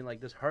 You know what I mean?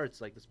 Like this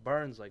hurts. Like this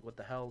burns. Like what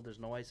the hell? There's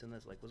no ice in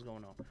this. Like what's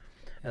going on?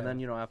 And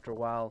then after a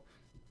while.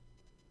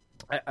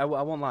 I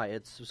won't lie.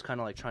 It's just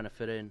kind of like trying to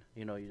fit in.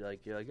 You're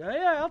like, oh,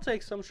 yeah, I'll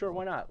take some. Sure,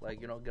 why not? Like,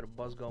 get a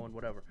buzz going,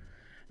 whatever.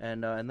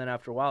 And then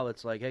after a while,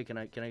 it's like, hey, can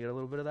I get a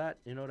little bit of that?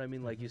 You know what I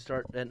mean? Like you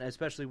start, and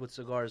especially with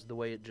cigars, the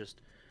way it's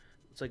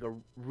like a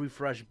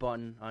refresh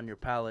button on your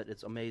palate.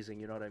 It's amazing.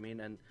 You know what I mean?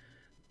 And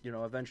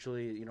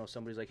eventually,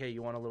 somebody's like, hey,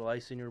 you want a little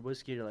ice in your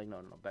whiskey? You're like,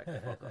 no, back the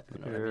fuck up.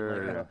 You know what I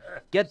mean? Like,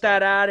 get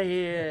that out of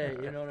here.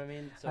 You know what I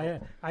mean? So,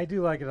 I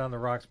do like it on the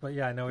rocks, but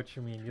yeah, I know what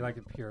you mean. You like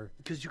it pure.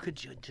 Because you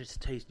just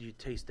taste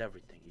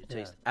everything. You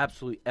taste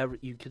absolutely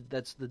you could,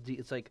 that's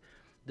it's like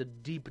the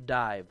deep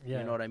dive. Yeah.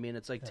 You know what I mean?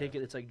 It's like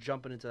it's like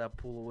jumping into that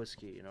pool of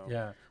whiskey,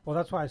 Yeah. Well,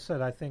 that's why I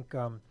said I think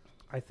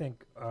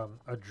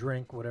a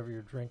drink, whatever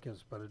your drink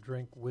is, but a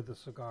drink with a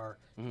cigar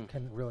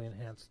can really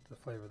enhance the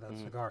flavor of that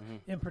cigar.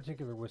 In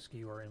particular,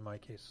 whiskey, or in my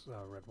case,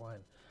 red wine.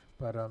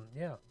 But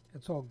yeah,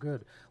 it's all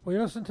good. Well,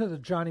 you listen to the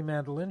Johnny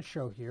Mandolin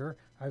Show here.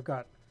 I've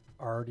got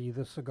Artie,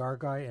 the cigar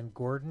guy, and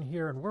Gordon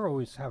here, and we're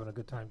always having a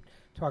good time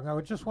talking. I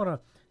would just want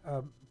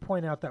to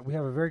point out that we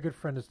have a very good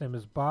friend. His name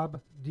is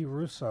Bob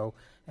DiRusso,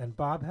 and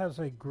Bob has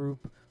a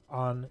group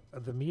on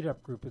the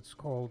Meetup group. It's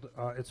called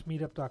it's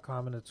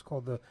meetup.com, and it's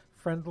called the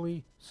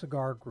Friendly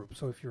Cigar Group.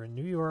 So if you're in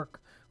New York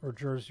or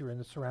Jersey or in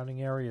the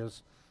surrounding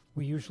areas,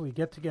 we usually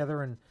get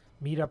together and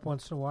meet up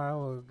once in a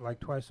while, like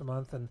twice a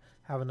month, and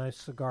have a nice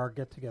cigar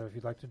get together. If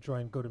you'd like to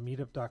join, go to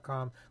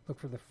meetup.com, look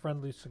for the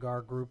Friendly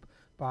Cigar Group,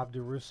 Bob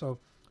DiRusso.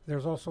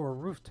 There's also a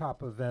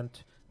rooftop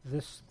event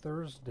this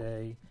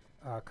Thursday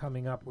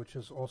coming up, which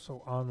is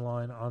also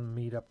online on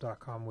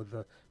meetup.com with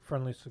the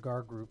Friendly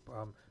Cigar Group.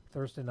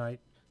 Thursday night,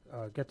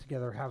 get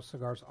together, have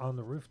cigars on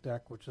the roof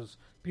deck, which is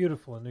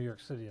beautiful in New York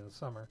City in the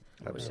summer.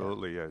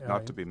 Absolutely, yeah.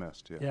 Not to be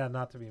missed. Yeah,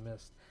 not to be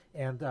missed.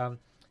 And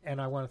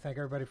I want to thank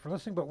everybody for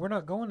listening, but we're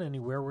not going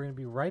anywhere. We're going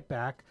to be right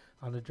back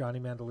on the Johnny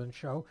Mandolin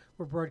Show.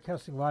 We're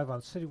broadcasting live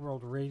on City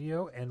World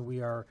Radio, and we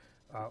are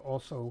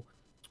also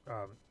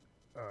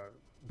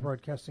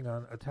broadcasting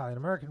on Italian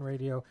American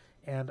Radio.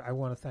 And I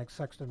want to thank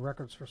Sexton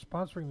Records for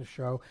sponsoring the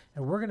show.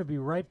 And we're going to be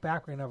right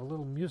back. We're going to have a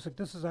little music.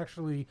 This is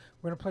actually,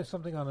 we're going to play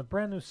something on a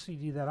brand new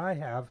CD that I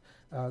have.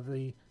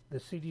 The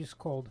CD is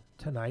called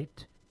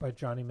Tonight by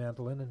Johnny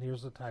Mandolin, and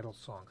here's the title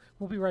song.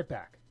 We'll be right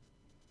back.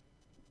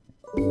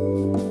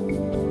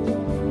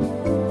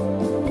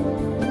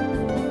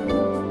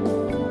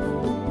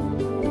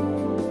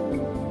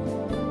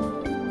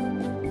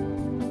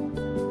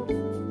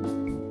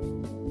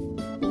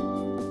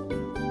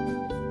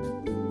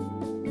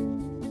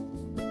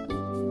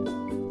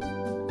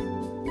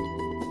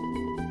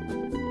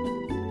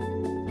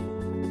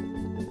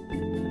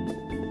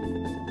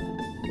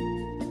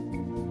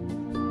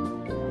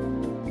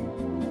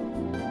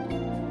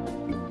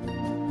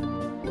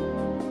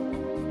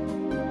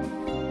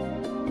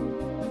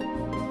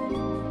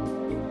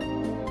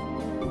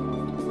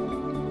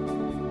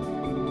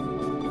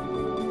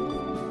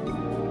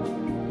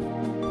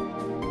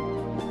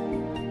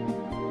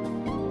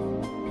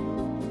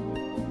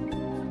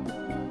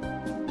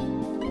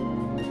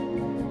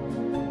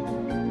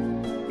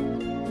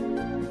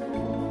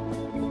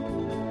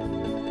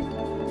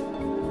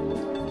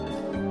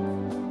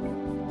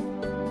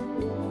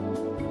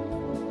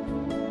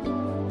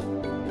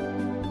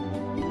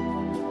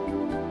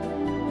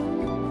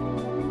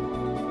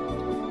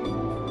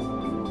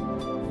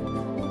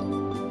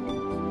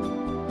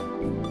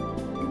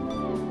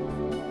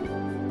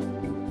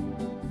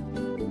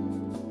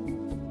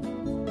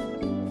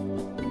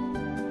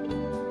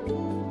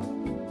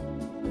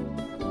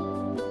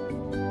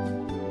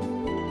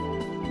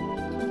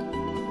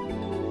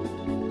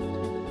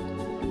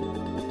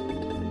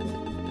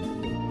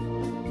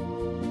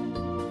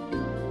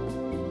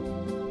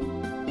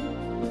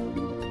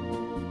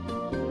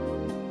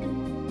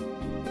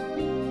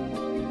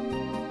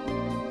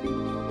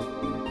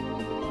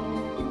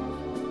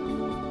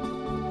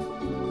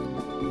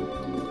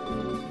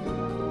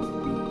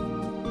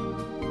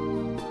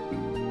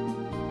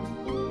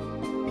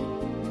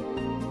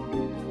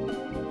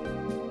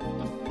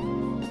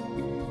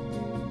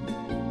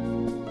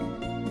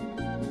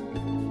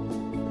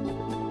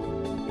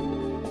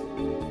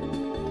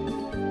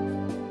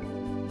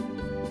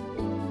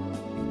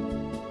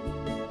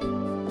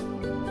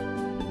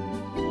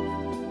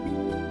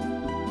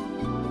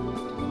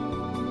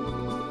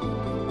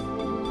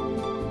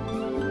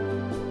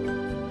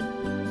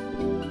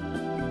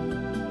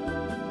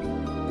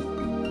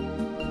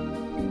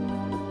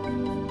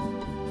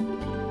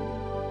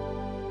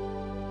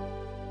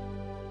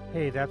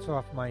 Hey, that's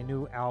off my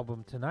new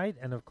album Tonight,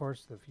 and of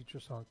course the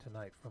feature song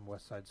Tonight from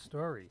West Side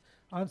Story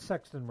on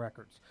Sexton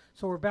Records.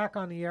 So we're back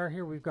on the air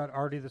here. We've got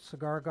Artie the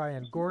Cigar Guy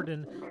and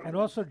Gordon, and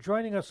also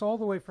joining us all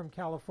the way from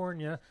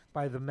California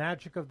by the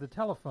magic of the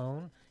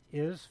telephone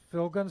is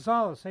Phil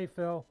Gonzalez. Hey,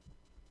 Phil.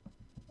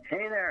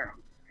 Hey there.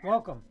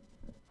 Welcome.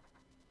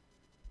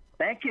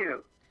 Thank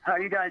you. How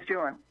are you guys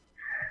doing?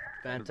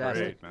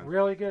 Fantastic. Great, man.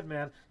 Really good,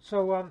 man.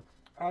 So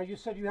you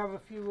said you have a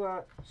few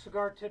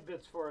cigar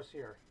tidbits for us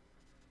here.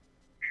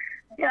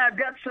 Yeah, I've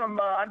got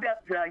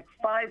like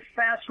 5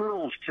 fast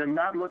rules to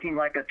not looking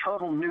like a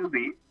total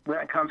newbie when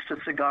it comes to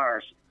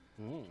cigars.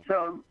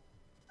 So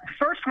the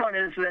first one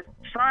is that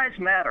size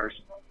matters.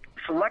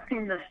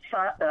 Selecting the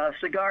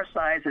cigar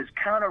size is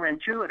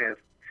counterintuitive.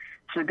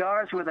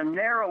 Cigars with a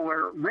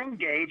narrower ring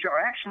gauge are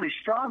actually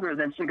stronger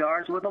than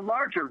cigars with a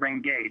larger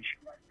ring gauge.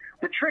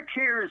 The trick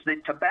here is the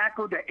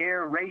tobacco to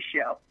air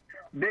ratio.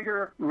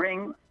 Bigger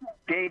ring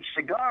gauge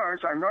cigars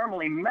are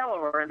normally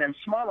mellower than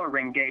smaller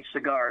ring gauge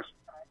cigars.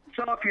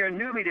 So if you're a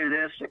newbie to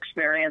this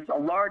experience, a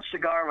large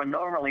cigar would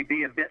normally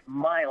be a bit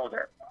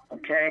milder,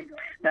 okay?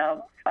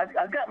 Now,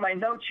 I've got my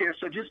notes here,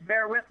 so just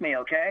bear with me,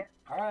 okay?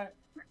 All right.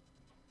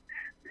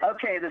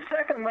 Okay, the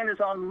second one is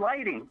on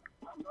lighting.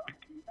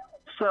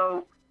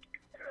 So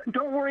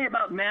don't worry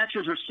about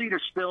matches or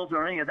cedar spills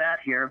or any of that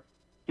here.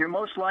 You're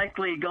most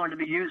likely going to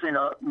be using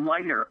a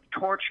lighter,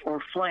 torch, or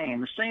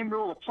flame. The same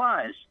rule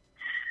applies.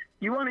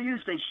 You want to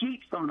use the heat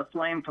from the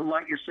flame to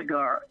light your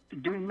cigar.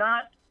 Do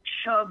not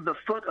shove the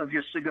foot of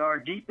your cigar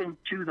deep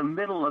into the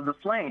middle of the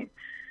flame.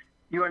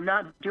 You are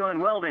not doing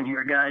welding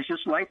here, guys.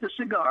 Just light the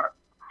cigar.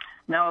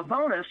 Now, a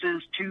bonus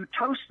is to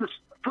toast the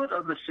foot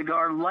of the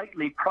cigar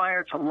lightly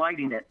prior to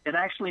lighting it. It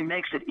actually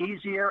makes it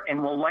easier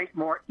and will light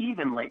more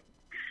evenly.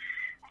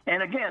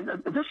 And again,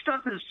 this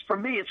stuff is, for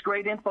me, it's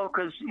great info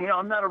because,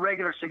 I'm not a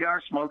regular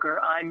cigar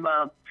smoker. I'm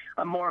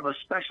more of a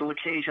special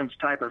occasions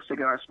type of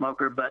cigar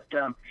smoker. But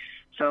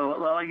so a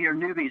lot of your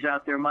newbies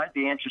out there might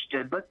be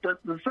interested. But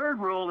the third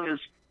rule is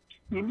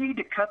you need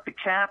to cut the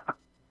cap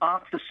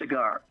off the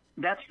cigar.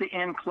 That's the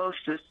end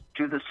closest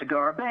to the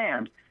cigar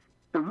band.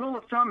 The rule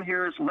of thumb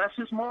here is less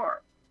is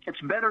more.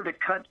 It's better to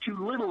cut too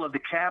little of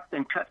the cap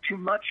than cut too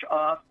much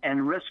off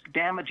and risk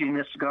damaging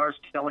the cigar's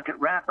delicate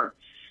wrapper.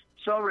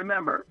 So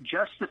remember,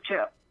 just the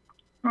tip.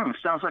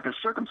 Sounds like a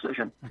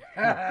circumcision.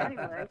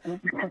 Anyway.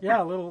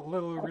 Yeah, a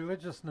little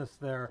religiousness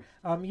there.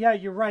 Yeah,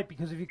 you're right,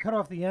 because if you cut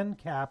off the end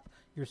cap,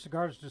 your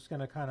cigar's just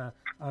going to kind of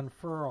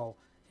unfurl.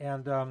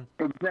 And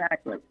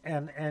exactly.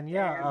 And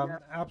yeah,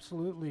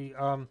 absolutely.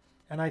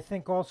 And I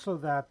think also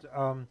that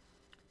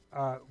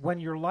when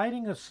you're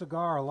lighting a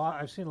cigar,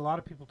 I've seen a lot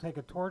of people take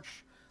a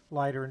torch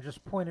lighter and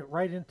just point it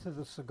right into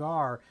the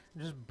cigar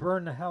and just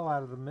burn the hell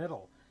out of the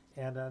middle.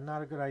 And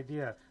not a good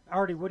idea.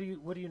 Artie, what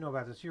do you know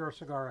about this? You're a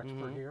cigar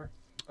expert here.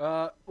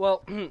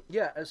 Well,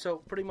 yeah. So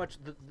pretty much,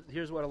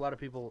 here's what a lot of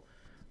people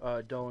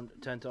don't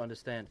tend to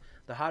understand: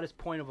 the hottest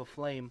point of a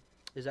flame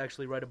is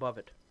actually right above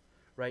it,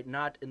 right?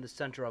 Not in the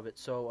center of it.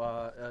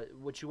 So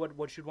what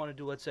you'd want to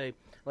do, let's say,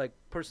 like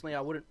personally, I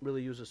wouldn't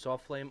really use a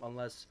soft flame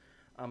unless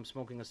I'm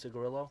smoking a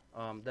cigarillo.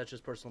 That's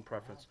just personal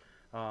preference.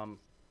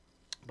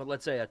 But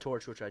let's say a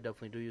torch, which I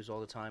definitely do use all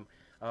the time.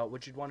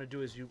 What you'd want to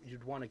do is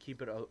you'd want to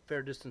keep it a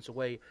fair distance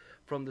away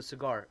from the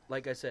cigar.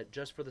 Like I said,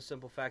 just for the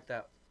simple fact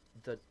that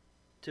the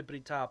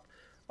tippity top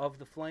of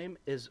the flame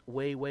is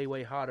way, way,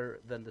 way hotter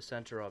than the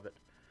center of it.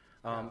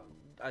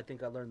 I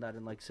think I learned that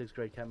in like 6th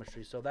grade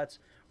chemistry. So that's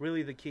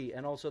really the key.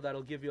 And also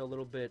that'll give you a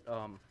little bit,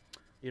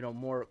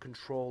 more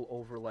control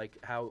over like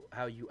how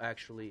you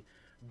actually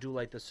do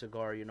light the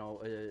cigar.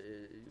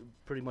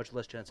 Pretty much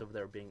less chance of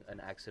there being an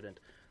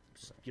accident.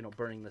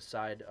 Burning the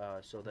side,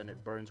 so then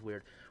it burns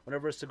weird.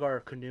 Whenever a cigar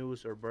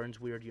canoes or burns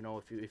weird,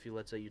 if you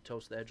let's say you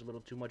toast the edge a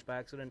little too much by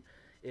accident,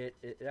 it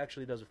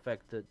actually does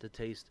affect the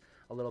taste.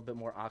 A little bit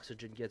more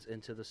oxygen gets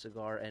into the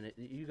cigar, and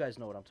you guys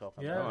know what I'm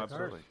talking about. Yeah,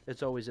 absolutely.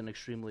 It's always an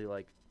extremely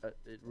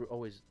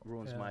always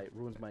ruins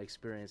my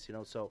experience.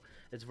 So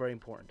it's very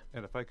important.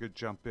 And if I could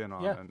jump in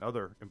on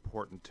another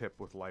important tip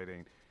with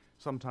lighting,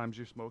 sometimes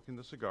you're smoking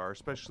the cigar,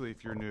 especially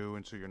if you're new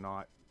and so you're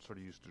not sort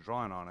of used to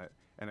drawing on it,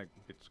 and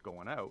it's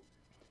going out.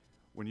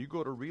 When you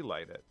go to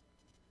relight it,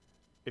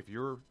 if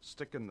you're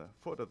sticking the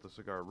foot of the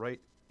cigar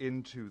right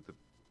into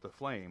the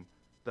flame,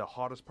 the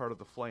hottest part of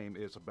the flame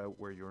is about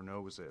where your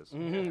nose is.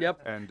 Mm-hmm,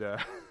 yep. And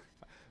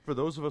for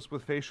those of us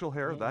with facial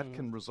hair, that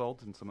can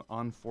result in some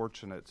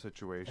unfortunate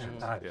situations.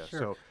 Yeah, sure.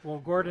 So, well,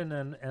 Gordon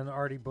and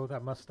Artie both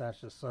have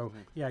mustaches, so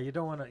yeah, you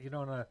don't want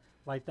to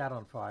light that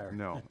on fire.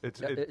 No,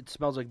 it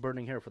smells like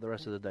burning hair for the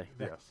rest of the day.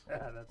 Yes,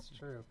 yeah, that's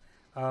true.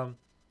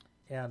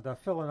 And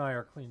Phil and I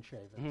are clean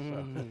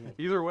shaven.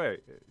 So. Either way,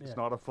 it's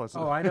not a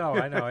pleasant. Oh, I know.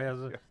 It has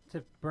a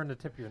burn the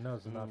tip of your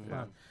nose is not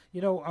fun.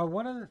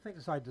 One of the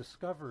things I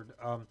discovered,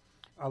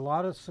 a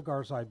lot of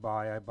cigars I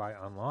buy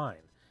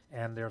online,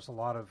 and there's a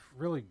lot of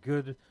really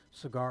good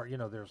cigar.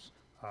 There's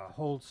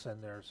Holtz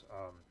and there's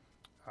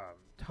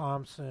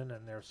Thompson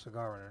and there's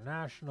Cigar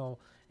International,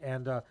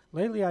 And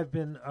lately I've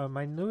been,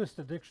 my newest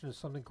addiction is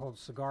something called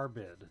Cigar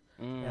Bid.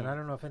 And I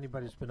don't know if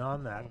anybody's been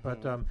on that,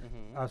 but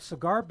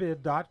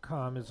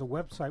cigarbid.com is a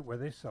website where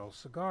they sell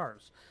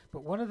cigars.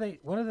 But one of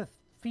the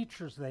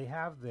features they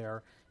have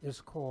there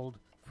is called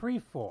Free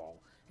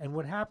Fall. And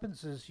what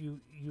happens is you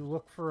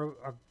look for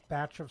a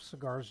batch of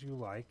cigars you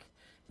like,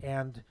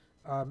 and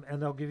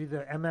they'll give you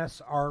the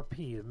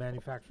MSRP, the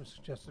manufacturer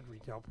suggested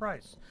retail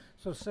price.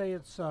 So say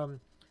it's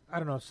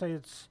say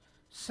it's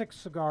 6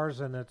 cigars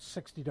and it's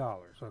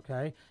 $60,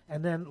 okay?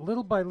 And then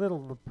little by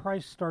little the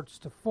price starts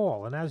to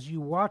fall, and as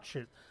you watch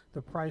it,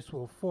 the price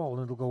will fall,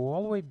 and it'll go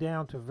all the way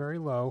down to very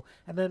low,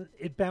 and then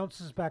it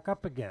bounces back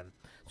up again.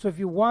 So if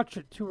you watch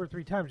it 2 or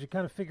 3 times, you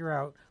kind of figure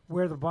out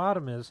where the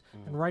bottom is,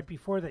 and right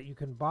before that you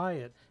can buy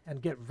it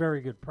and get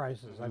very good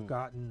prices. I've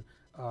gotten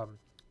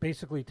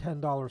basically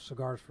 $10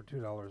 cigars for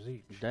 $2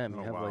 each. Damn,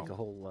 you have like a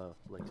whole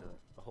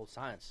a whole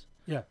science.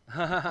 Yeah,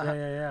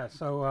 yeah.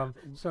 So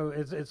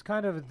it's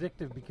kind of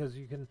addictive because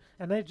you can,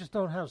 and they just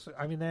don't have.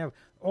 I mean, they have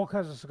all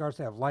kinds of cigars.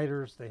 They have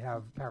lighters. They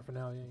have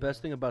paraphernalia.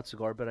 Best thing about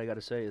Cigar Bed, I got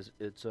to say, is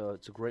it's a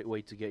great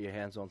way to get your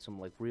hands on some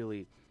like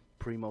really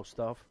primo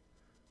stuff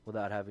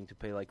without having to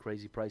pay like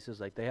crazy prices.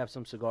 Like they have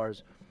some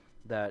cigars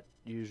that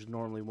you usually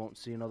normally won't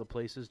see in other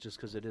places, just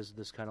because it is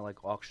this kind of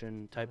like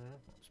auction type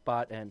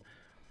spot. And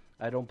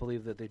I don't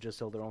believe that they just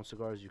sell their own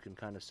cigars. You can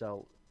kind of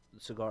sell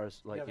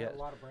cigars like a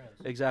lot of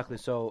brands. Exactly.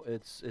 So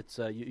it's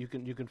you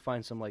can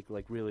find some like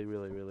really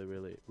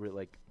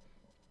like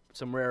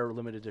some rare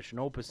limited edition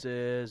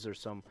opuses or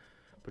some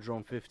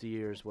Padron 50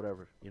 years,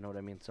 whatever. You know what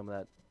I mean? Some of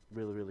that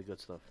really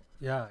good stuff.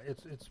 Yeah,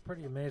 it's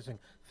pretty amazing.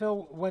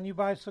 Phil, when you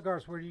buy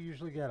cigars, where do you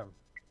usually get them?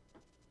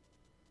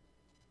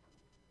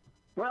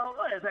 Well,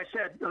 as I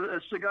said,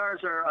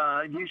 cigars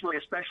are usually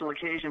a special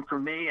occasion for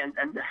me, and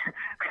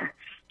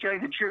tell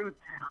you the truth,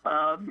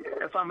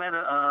 if I'm at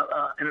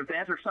an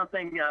event or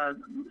something,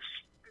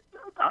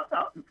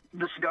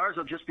 the cigars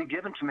will just be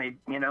given to me,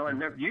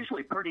 and they're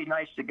usually pretty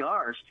nice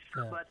cigars.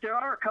 Yeah. But there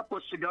are a couple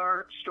of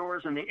cigar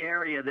stores in the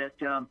area that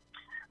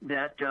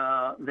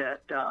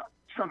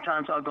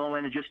sometimes I'll go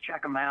in and just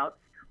check them out.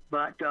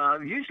 But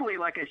usually,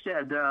 like I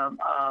said,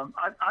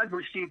 I've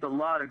received a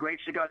lot of great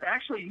cigars.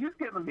 Actually, you've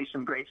given me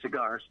some great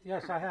cigars.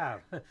 Yes, I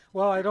have.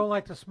 Well, I don't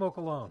like to smoke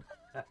alone.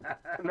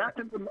 Not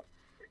to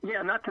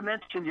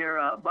mention your.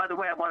 By the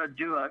way, I want to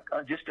do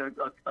just a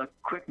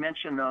quick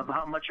mention of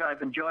how much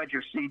I've enjoyed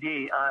your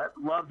CD. I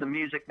love the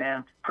music,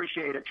 man.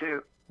 Appreciate it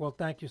too. Well,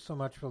 thank you so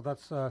much, Phil.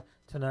 That's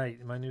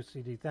tonight, my new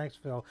CD. Thanks,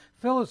 Phil.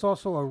 Phil is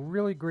also a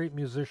really great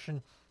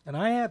musician, and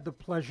I had the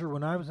pleasure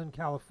when I was in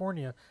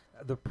California,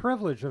 the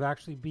privilege of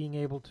actually being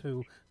able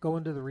to go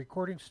into the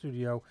recording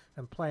studio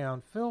and play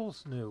on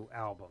Phil's new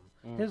album,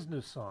 his new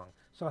song.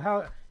 So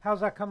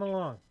how's that coming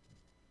along?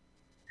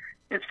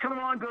 It's coming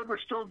along good. We're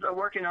still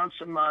working on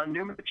some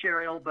new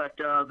material, but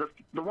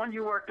the one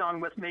you worked on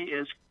with me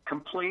is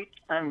complete,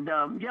 and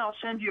I'll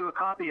send you a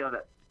copy of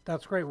it.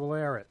 That's great. We'll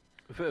air it.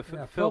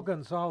 Phil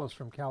Gonzalez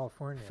from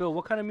California. Phil,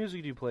 what kind of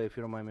music do you play, if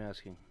you don't mind me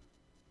asking?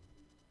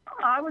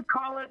 I would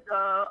call it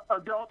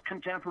adult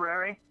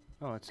contemporary.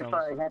 Oh, it sounds.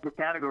 If I had to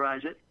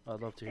categorize it.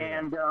 I'd love to hear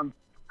that. And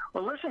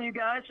well, listen, you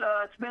guys,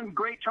 it's been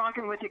great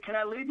talking with you. Can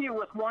I leave you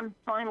with one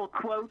final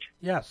quote?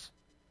 Yes.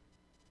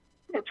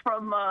 It's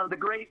from the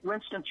great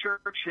Winston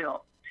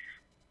Churchill,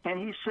 and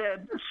he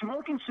said,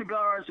 "Smoking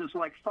cigars is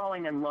like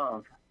falling in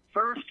love.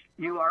 First,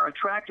 you are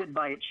attracted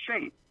by its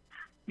shape.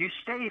 You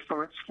stay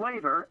for its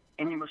flavor,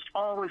 and you must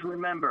always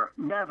remember,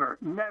 never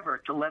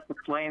to let the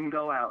flame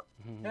go out."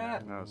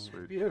 Yeah, that's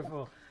sweet.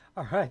 Beautiful.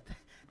 All right.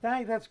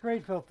 That's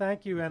great, Phil.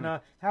 Thank you, and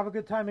have a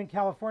good time in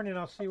California, and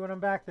I'll see you when I'm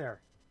back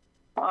there.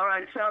 All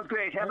right. Sounds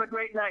great. Have a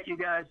great night, you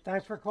guys.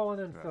 Thanks for calling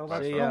in, Phil.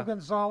 That's Phil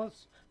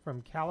Gonzalez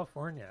from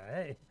California.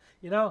 Hey,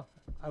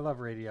 I love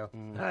radio.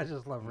 I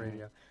just love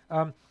radio.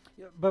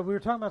 But we were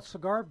talking about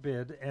Cigar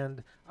Bid,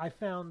 and I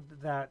found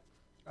that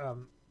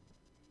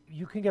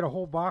you can get a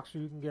whole box or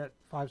you can get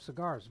 5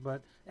 cigars.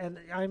 And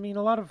I mean,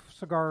 a lot of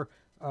cigar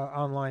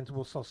online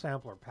will sell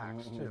sampler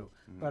packs too.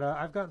 But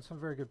I've gotten some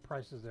very good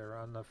prices there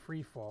on the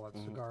Free Fall at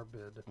Cigar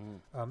Bid.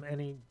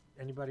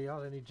 Anybody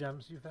else? Any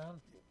gems you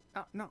found?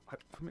 No,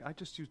 for me, I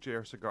just use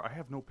JR Cigar. I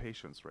have no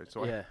patience, right?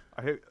 So yeah.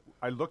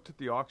 I looked at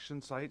the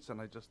auction sites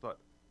and I just thought,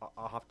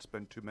 I'll have to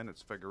spend 2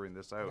 minutes figuring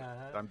this out.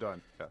 I'm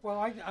done. Yeah. Well,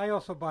 I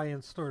also buy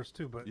in stores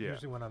too, but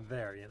usually when I'm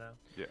there,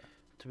 Yeah.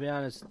 To be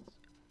honest,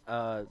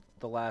 the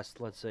last,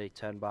 let's say,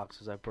 10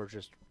 boxes I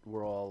purchased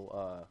were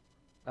all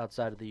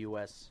outside of the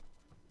U.S.,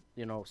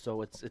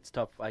 so it's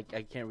tough. I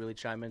can't really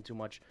chime in too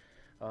much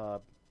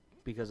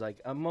because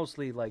I'm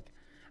mostly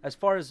as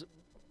far as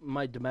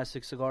my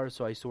domestic cigars,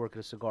 so I used to work at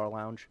a cigar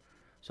lounge.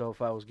 So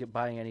if I was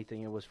buying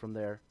anything, it was from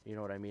there. You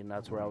know what I mean?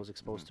 That's where I was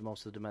exposed to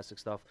most of the domestic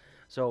stuff.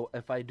 So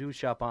if I do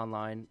shop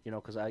online,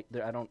 because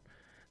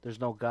there's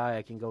no guy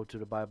I can go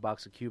to buy a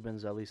box of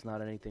Cubans, at least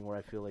not anything where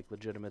I feel like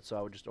legitimate. So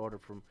I would just order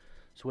from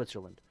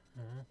Switzerland.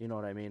 You know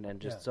what I mean? And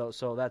just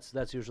so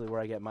that's usually where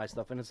I get my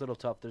stuff. And it's a little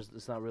tough.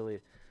 It's not really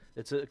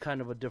it's a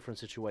kind of a different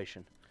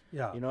situation.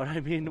 Yeah. You know what I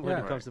mean when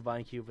Yeah. it comes to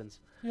buying Cubans.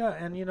 Yeah,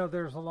 and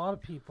there's a lot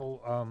of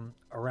people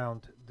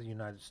around the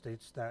United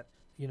States that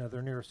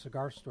their nearest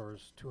cigar store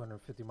is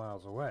 250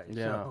 miles away.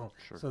 Yeah, so,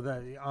 sure. so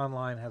that the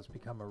online has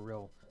become a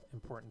real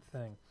important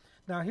thing.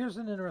 Now, here's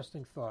an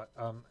interesting thought,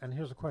 and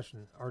here's a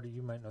question, Artie.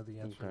 You might know the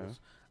answer to Okay. this.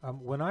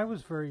 When I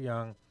was very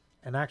young,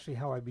 and actually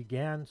how I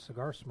began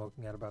cigar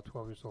smoking at about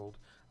 12 years old,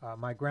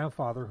 my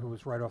grandfather, who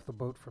was right off the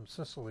boat from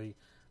Sicily,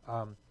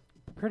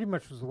 pretty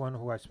much was the one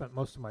who I spent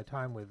most of my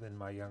time with in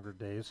my younger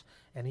days,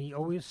 and he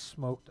always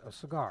smoked a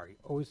cigar. He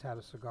always had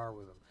a cigar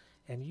with him.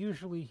 And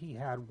usually he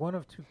had one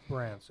of two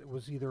brands. It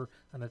was either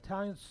an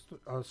Italian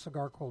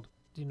cigar called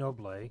Di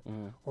Noble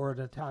or an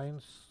Italian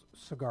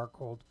cigar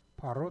called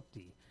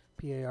Parotti,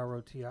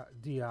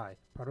 P-A-R-O-T-I,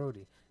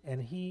 Parotti.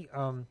 And he,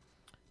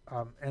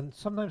 and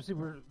sometimes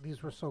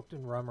these were soaked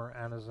in rum or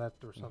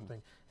anisette or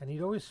something. And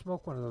he'd always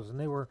smoke one of those, and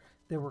they were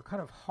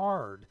kind of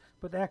hard,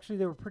 but actually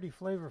they were pretty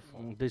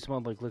flavorful. They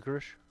smelled like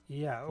licorice.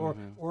 Yeah,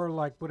 or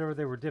like whatever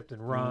they were dipped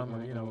in rum or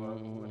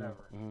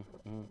whatever.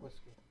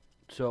 Whiskey.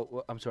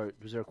 So I'm sorry.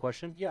 Was there a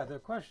question? Yeah, the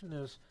question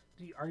is,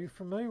 are you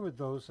familiar with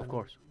those? And, Of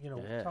course.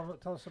 Yeah.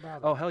 Tell us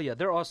about Oh it. hell yeah,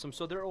 they're awesome.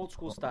 So they're old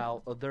school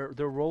style.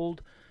 They're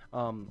rolled,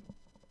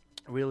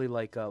 really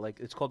like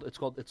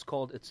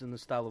it's in the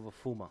style of a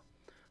fuma.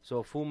 So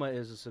a fuma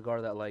is a cigar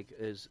that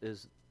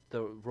is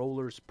the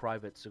roller's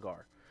private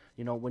cigar.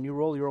 When you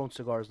roll your own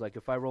cigars, like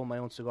if I roll my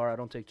own cigar, I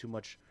don't take too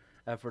much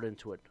effort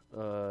into it,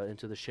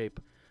 into the shape.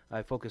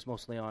 I focus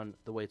mostly on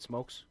the way it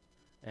smokes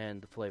and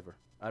the flavor.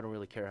 I don't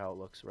really care how it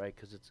looks, right?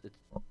 Because it's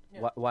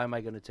why am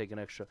I going to take an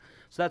extra?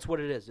 So that's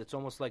what it is. It's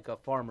almost like a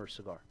farmer's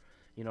cigar.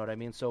 You know what I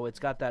mean? So it's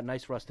got that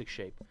nice rustic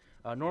shape.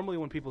 Normally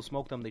when people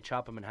smoke them, they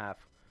chop them in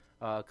half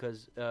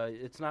because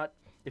it's not.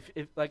 If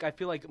like I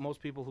feel like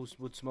most people who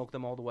would smoke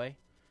them all the way,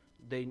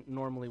 they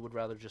normally would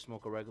rather just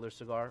smoke a regular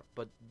cigar.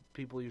 But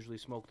people usually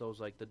smoke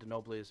those like the Di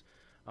Nobles.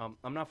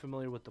 I'm not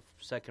familiar with the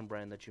second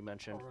brand that you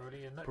mentioned.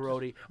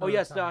 Perotti. Oh,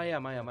 yes, I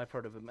am. I've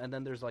heard of them. And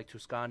then there's like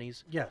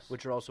Tuscanis, Yes.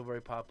 which are also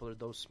very popular.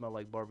 Those smell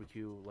like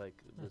barbecue,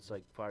 it's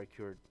like fire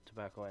cured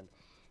tobacco, and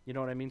you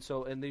know what I mean.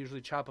 So, and they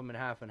usually chop them in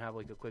half and have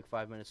like a quick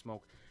 5-minute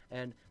smoke.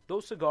 And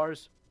those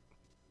cigars,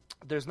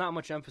 there's not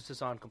much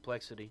emphasis on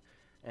complexity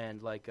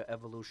and like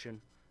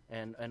evolution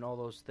and all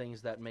those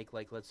things that make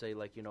like let's say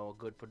like a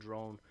good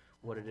Padron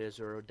what it is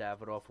or a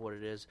Davidoff what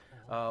it is.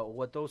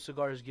 What those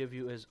cigars give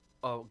you is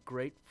a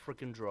great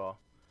freaking draw,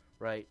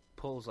 right?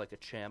 Pulls like a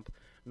champ.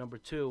 Number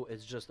two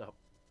is just a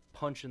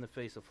punch in the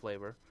face of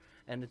flavor,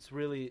 and it's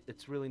really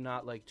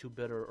not like too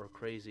bitter or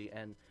crazy.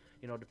 And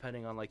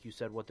depending on like you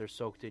said what they're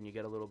soaked in, you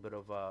get a little bit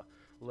of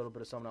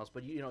something else.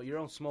 But you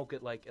don't smoke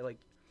it like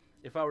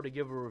if I were to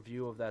give a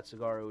review of that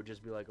cigar, it would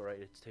just be like, all right,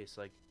 it tastes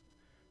like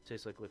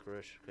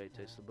licorice. Okay, it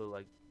tastes a bit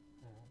like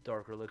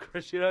darker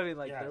licorice. You know what I mean?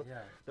 Like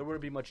there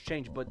wouldn't be much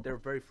change, but they're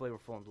very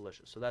flavorful and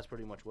delicious. So that's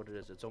pretty much what it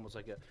is. It's almost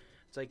like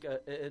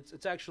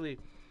it's actually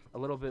a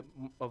little bit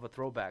of a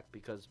throwback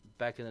because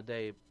back in the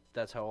day,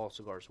 that's how all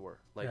cigars were.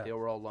 Like they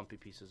were all lumpy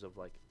pieces of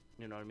like,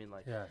 you know what I mean?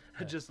 Like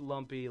just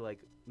lumpy, like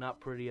not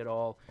pretty at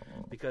all.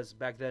 Because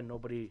back then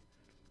nobody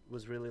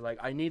was really like,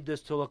 I need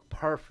this to look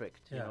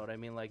perfect. You know what I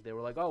mean? Like they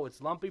were like, oh,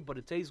 it's lumpy, but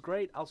it tastes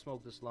great. I'll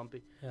smoke this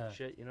lumpy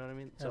shit. You know what I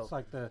mean? Yeah, so it's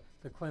like the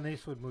Clint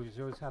Eastwood movies.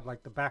 You always had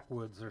like the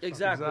backwoods or something.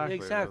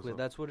 Exactly.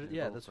 That's what it.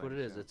 Yeah, that's what it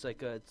is. It's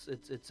like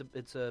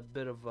it's a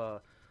bit of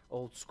a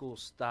old school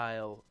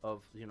style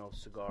of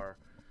cigar,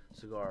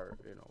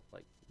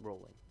 like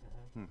rolling.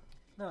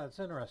 No, it's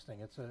interesting.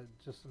 It's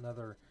just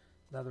another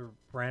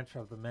branch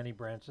of the many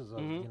branches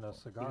of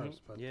cigars.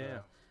 But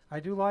I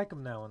do like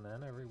them now and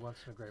then, every once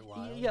in a great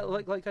while. Yeah,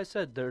 like I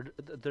said,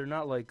 they're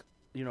not like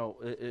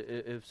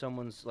if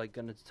someone's like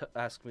gonna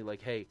ask me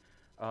like, hey,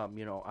 I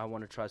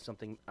want to try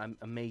something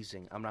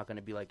amazing. I'm not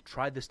gonna be like,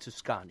 try this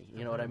Tuscany.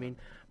 You know what I mean?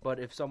 But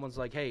if someone's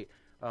like, hey,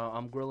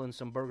 I'm grilling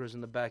some burgers in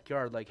the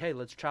backyard, like, hey,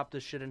 let's chop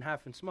this shit in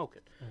half and smoke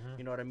it.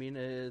 You know what I mean?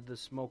 The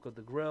smoke of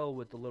the grill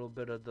with a little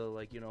bit of the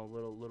like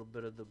little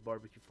bit of the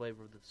barbecue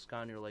flavor of the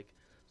Tuscany or like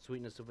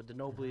sweetness of a Di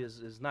Noble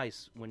is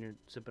nice when you're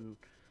sipping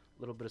a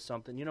little bit of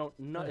something.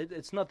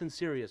 It's nothing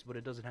serious, but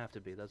it doesn't have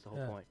to be. That's the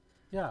whole point.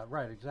 Yeah,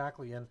 right,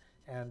 exactly. And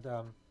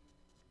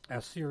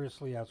as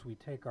seriously as we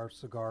take our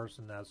cigars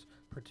and as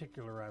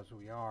particular as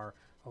we are,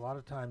 a lot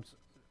of times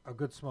a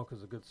good smoke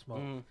is a good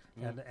smoke.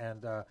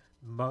 And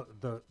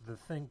the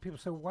thing, people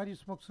say, well, why do you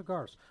smoke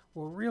cigars?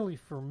 Well, really,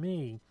 for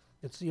me,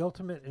 it's the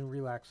ultimate in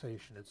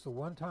relaxation. It's the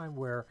one time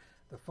where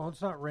the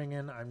phone's not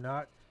ringing. I'm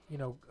not,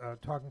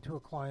 talking to a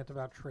client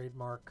about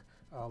trademark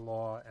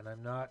law, and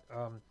I'm not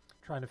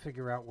trying to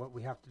figure out what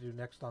we have to do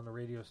next on the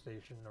radio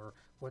station or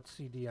what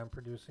CD I'm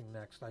producing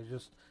next. I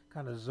just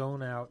kind of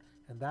zone out,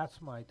 and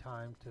that's my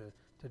time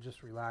to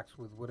just relax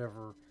with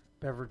whatever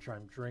beverage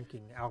I'm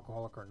drinking,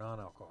 alcoholic or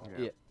non-alcoholic.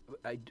 Yeah.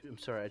 I'm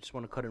sorry, I just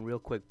want to cut in real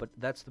quick, but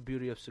that's the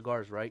beauty of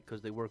cigars, right?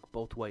 Because they work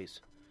both ways.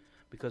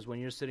 Because when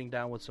you're sitting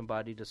down with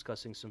somebody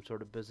discussing some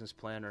sort of business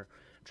plan or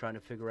trying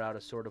to figure out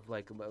a sort of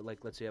like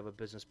let's say you have a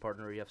business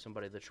partner or you have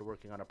somebody that you're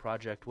working on a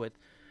project with,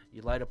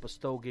 You light up a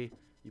stogie.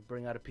 You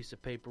bring out a piece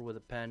of paper with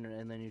a pen,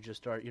 and then you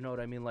just start. You know what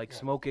I mean? Like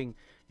smoking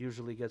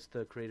usually gets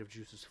the creative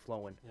juices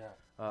flowing.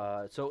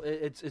 Yeah. So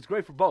it's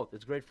great for both.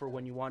 It's great for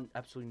when you want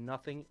absolutely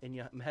nothing in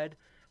your head,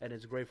 and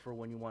it's great for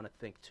when you want to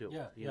think too.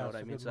 Yeah. You know what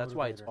I mean? So that's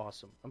why it's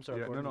awesome. I'm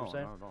sorry. Yeah, Gordon, no, you were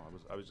saying? no.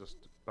 I was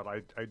just, but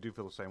I do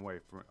feel the same way.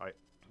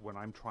 When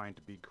I'm trying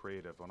to be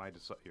creative, when I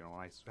decide, when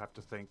I have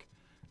to think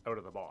out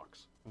of the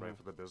box, right,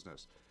 for the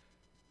business,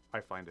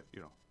 I find it,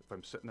 if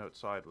I'm sitting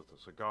outside with a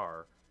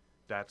cigar,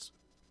 that's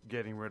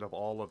getting rid of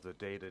all of the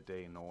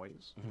day-to-day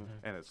noise,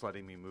 and it's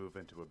letting me move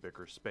into a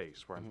bigger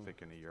space where I'm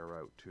thinking a year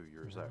out, 2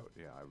 years out.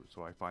 Yeah,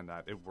 so I find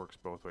that it works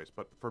both ways.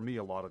 But for me,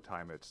 a lot of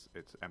time it's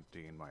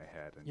emptying my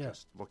head and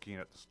just looking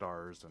at the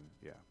stars and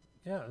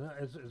Yeah,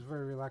 it's a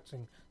very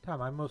relaxing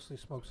time. I mostly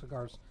smoke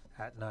cigars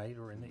at night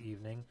or in the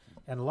evening,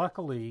 and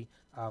luckily,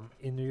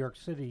 in New York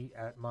City,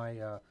 at my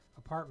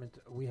apartment,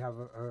 we have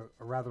a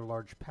rather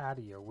large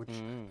patio, which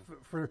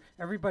for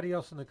everybody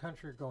else in the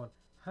country are going,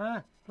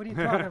 huh? What are you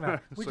talking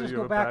about? We So just you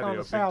go have a back on patio,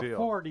 the big South deal.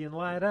 40 and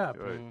light up.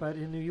 Right. But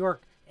in New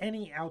York,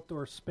 any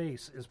outdoor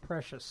space is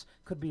precious.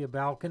 Could be a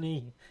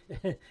balcony,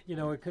 it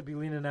could be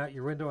leaning out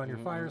your window on your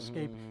fire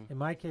escape. In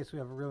my case, we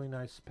have a really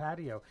nice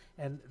patio,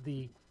 and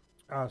the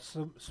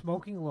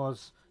smoking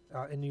laws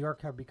in New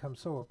York have become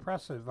so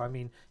oppressive. I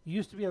mean, you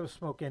used to be able to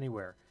smoke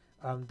anywhere.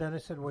 Then I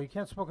said, well, you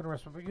can't smoke in a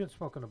restaurant, but you can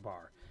smoke in a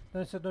bar.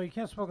 Then I said, no, you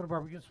can't smoke in a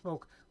bar, but you can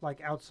smoke like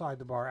outside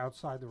the bar,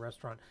 outside the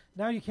restaurant.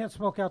 Now you can't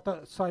smoke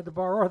outside the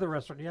bar or the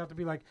restaurant. You have to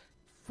be like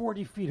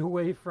 40 feet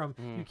away from,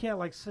 you can't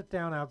like sit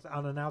down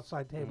on an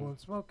outside table and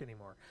smoke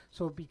anymore.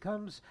 So it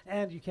becomes,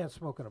 and you can't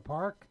smoke in a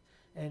park,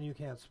 and you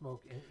can't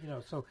smoke,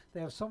 so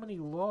they have so many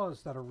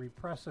laws that are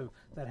repressive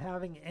that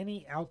having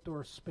any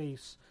outdoor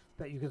space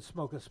that you can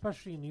smoke,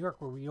 especially in New York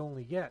where we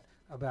only get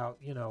about,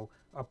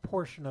 a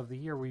portion of the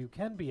year where you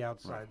can be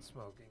outside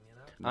smoking,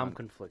 I'm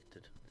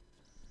conflicted.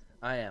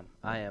 I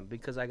am,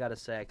 because I gotta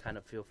say I kind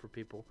of feel for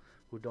people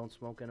who don't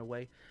smoke in a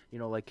way.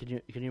 Like can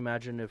you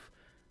imagine if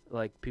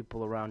like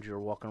people around you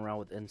are walking around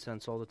with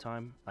incense all the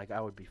time? Like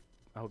I would be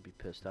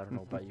pissed. I don't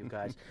know about you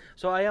guys.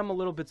 So I am a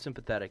little bit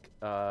sympathetic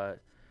to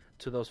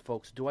those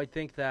folks. Do I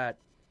think that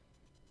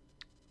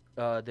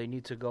they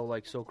need to go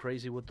like so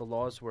crazy with the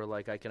laws where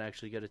like I can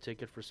actually get a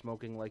ticket for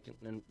smoking like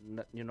in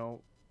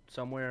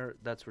somewhere?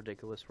 That's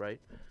ridiculous, right?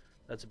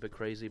 That's a bit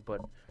crazy, but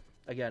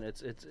again,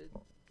 it's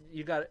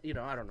you got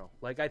I don't know.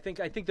 Like I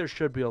think there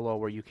should be a law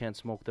where you can't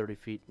smoke 30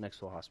 feet next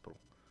to a hospital.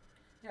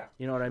 Yeah.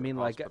 You know what I mean?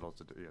 hospitals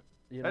Like to do it.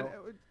 you know,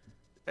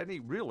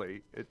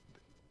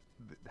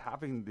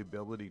 Having the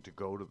ability to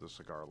go to the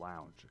cigar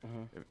lounge.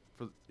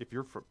 If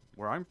you're from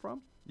where I'm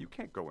from, you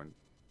can't go in.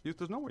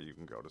 There's nowhere you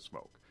can go to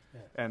smoke. Yeah.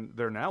 And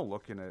they're now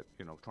looking at,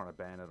 trying to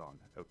ban it on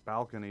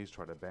balconies,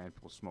 trying to ban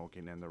people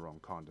smoking in their own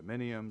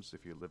condominiums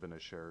if you live in a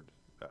shared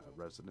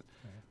resident.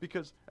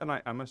 Because, and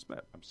I must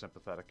admit, I'm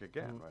sympathetic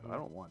again, right? I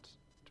don't want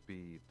to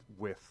be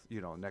with,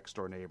 next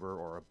door neighbor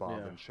or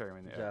above and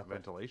sharing a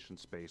ventilation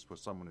space with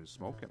someone who's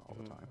smoking all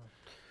the time.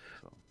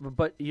 So.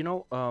 But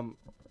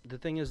the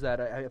thing is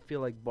that I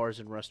feel like bars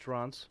and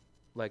restaurants,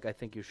 like I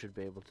think you should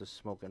be able to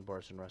smoke in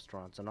bars and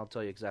restaurants, and I'll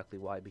tell you exactly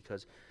why.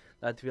 Because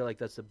I feel like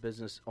that's the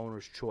business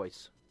owner's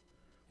choice,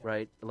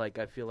 right? Like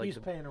I feel like he's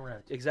paying a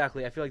rent.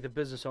 Exactly. I feel like the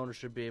business owner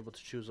should be able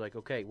to choose. Like,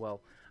 okay,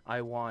 well,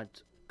 I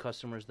want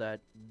customers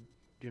that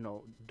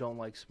don't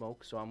like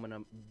smoke, so I'm going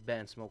to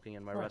ban smoking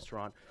in my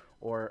restaurant,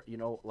 or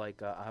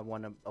I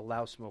want to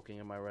allow smoking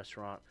in my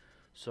restaurant.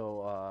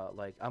 So,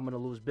 I'm going to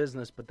lose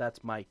business, but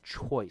that's my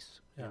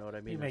choice. Yeah. You know what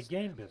I mean? You may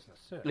gain business,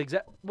 too.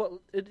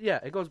 Well,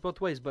 it goes both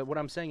ways. But what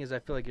I'm saying is I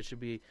feel like it should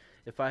be,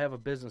 if I have a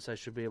business, I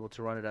should be able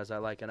to run it as I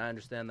like. And I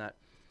understand that,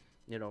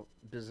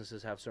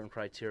 businesses have certain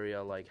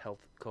criteria like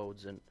health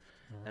codes and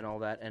all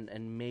that.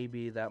 And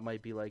maybe that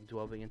might be, like,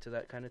 delving into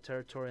that kind of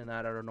territory, and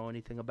that I don't know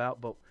anything about.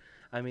 But,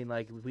 I mean,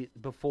 like,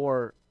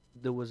 before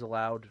it was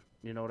allowed,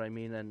 you know what I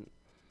mean? And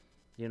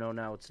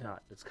now it's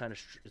not. It's kind of.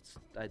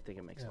 I think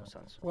it makes no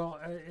sense. Well,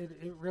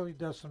 it really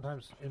does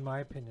sometimes. In my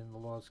opinion, the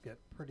laws get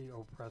pretty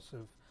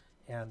oppressive,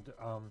 and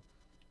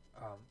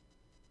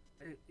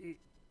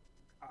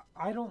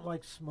I don't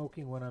like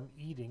smoking when I'm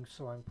eating,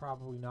 so I'm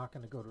probably not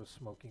going to go to a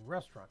smoking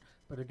restaurant.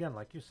 But again,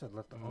 like you said,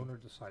 let the owner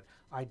decide.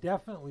 I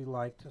definitely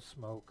like to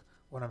smoke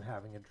when I'm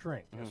having a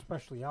drink,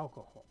 especially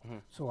alcohol.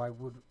 So I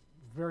would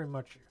very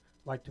much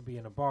like to be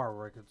in a bar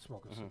where I could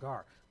smoke a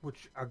cigar,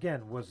 which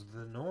again was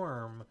the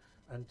norm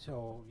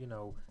until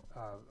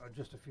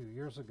just a few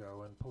years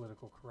ago, and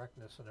political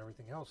correctness and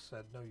everything else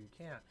said no, you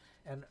can't.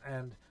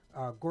 And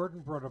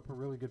Gordon brought up a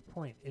really good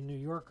point. In New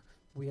York,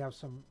 we have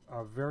some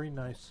very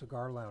nice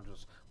cigar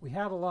lounges. We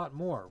had a lot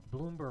more.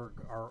 Bloomberg,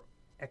 our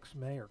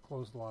ex-mayor,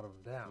 closed a lot of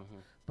them down.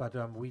 But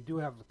we do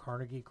have the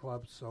Carnegie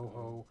Club,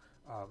 Soho,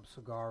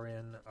 Cigar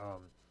Inn,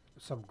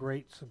 some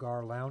great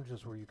cigar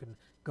lounges where you can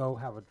go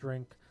have a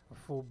drink, a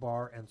full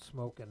bar, and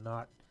smoke and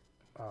not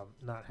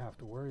have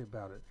to worry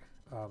about it.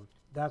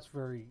 That's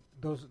very.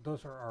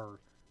 Those are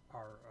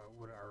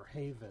our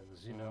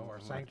havens, our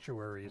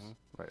sanctuaries.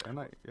 Right, and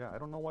I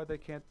don't know why they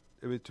can't.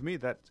 I mean, to me,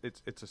 that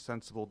it's a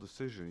sensible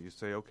decision. You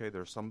say, okay,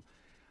 there's some.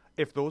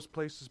 if those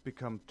places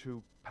become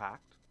too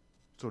packed,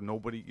 so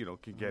nobody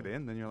can get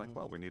in, then you're like,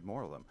 well, we need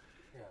more of them.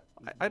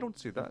 Yeah. I don't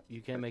see that.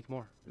 You can't make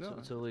more. No.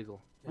 It's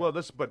illegal. Yeah. Well,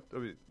 but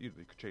you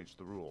could change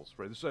the rules,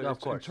 right? So of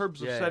course. In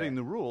terms of setting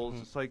the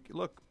rules, it's like,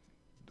 look,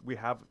 we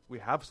have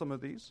some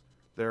of these.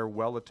 They're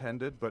well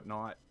attended, but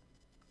not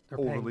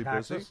overly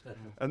busy.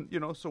 And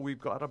so we've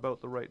got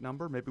about the right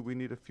number. Maybe we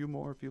need a few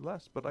more, a few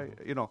less. But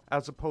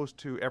as opposed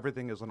to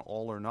everything is an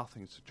all or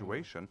nothing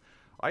situation,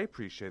 I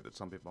appreciate that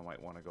some people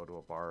might want to go to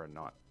a bar and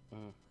not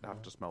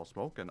have to smell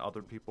smoke, and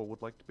other people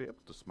would like to be able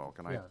to smoke,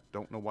 and I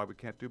don't know why we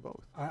can't do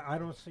both. I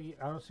don't see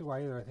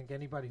why either. I think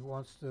anybody who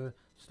wants to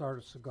start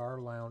a cigar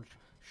lounge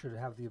should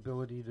have the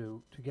ability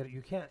to get it.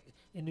 You can't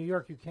in New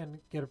York. You can't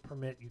get a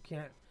permit. You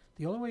can't.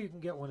 The only way you can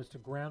get one is to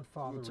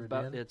grandfather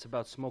in. It's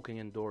about smoking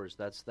indoors.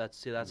 That's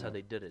how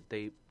they did it.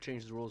 They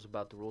changed the rules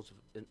about the rules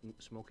of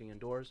smoking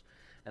indoors,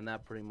 and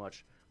that pretty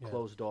much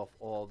closed off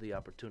all the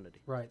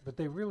opportunity. Right, but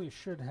they really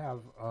should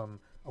have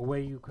a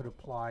way you could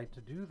apply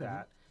to do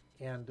that.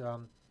 And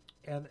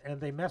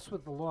they mess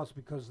with the laws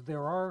because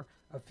there are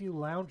a few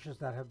lounges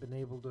that have been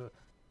able to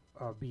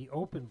be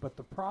open, but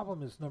the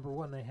problem is, number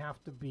one, they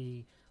have to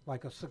be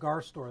like a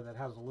cigar store that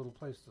has a little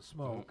place to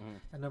smoke,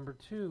 and number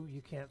two,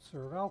 you can't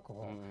serve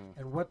alcohol.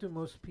 And what do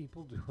most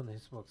people do when they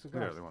smoke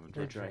cigars? Yeah, they want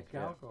to drink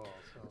alcohol.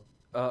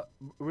 So.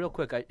 Real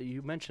quick,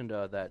 you mentioned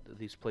that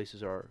these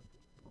places are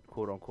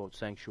quote-unquote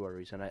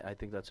sanctuaries, and I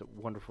think that's a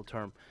wonderful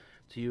term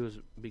to use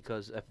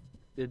because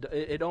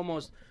it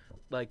almost,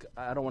 like,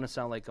 I don't want to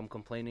sound like I'm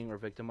complaining or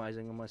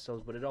victimizing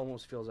myself, but it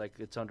almost feels like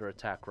it's under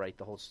attack, right?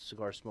 The whole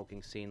cigar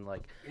smoking scene,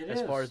 like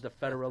as far as the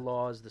federal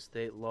laws, the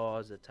state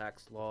laws, the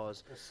tax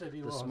laws, the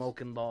city the laws.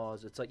 smoking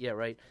laws. It's like, yeah,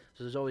 right.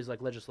 So there's always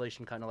like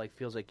legislation kind of like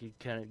feels like you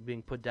kind of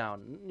being put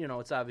down.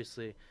 It's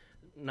obviously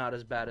not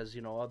as bad as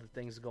other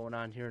things going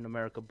on here in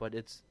America, but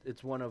it's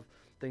one of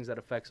things that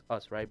affects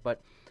us, right?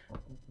 But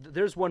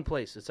there's one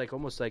place. It's like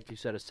almost like you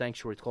said, a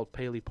sanctuary. It's called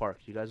Paley Park.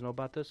 You guys know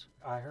about this?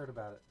 I heard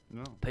about it.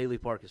 No. Paley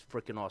Park is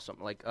freaking awesome.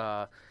 Like,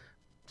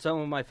 some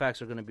of my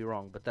facts are going to be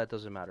wrong, but that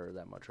doesn't matter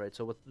that much, right?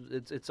 So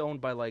it's owned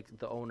by like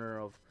the owner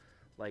of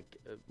like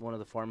one of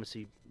the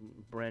pharmacy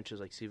branches,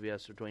 like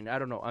CVS or Duane. I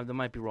don't know. That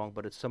might be wrong,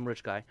 but it's some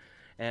rich guy,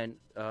 and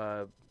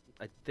I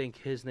think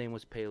his name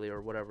was Paley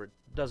or whatever. It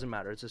doesn't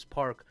matter. It's this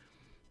park.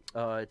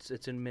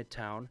 It's in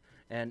Midtown,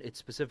 and it's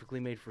specifically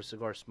made for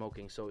cigar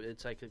smoking. So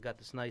it's like it got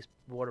this nice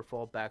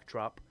waterfall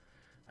backdrop.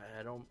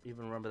 I don't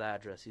even remember the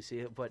address. You see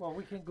it, but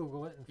we can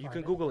Google it. You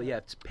can Google it. Yeah,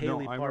 it's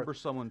Paley Park. I remember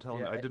someone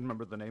telling me. I didn't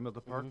remember the name of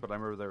the park, but I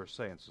remember they were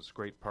saying it's this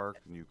great park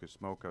and you could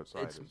smoke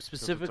outside. It's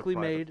specifically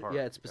made. Park.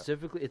 Yeah, it's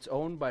specifically. It's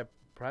owned by a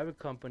private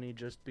company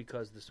just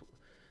because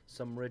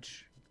some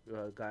rich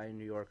guy in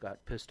New York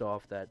got pissed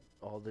off that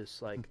all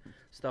this like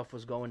stuff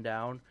was going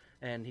down,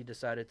 and he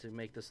decided to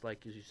make this,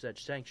 like as you said,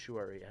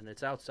 sanctuary. And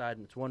it's outside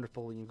and it's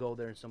wonderful. And you go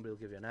there and somebody will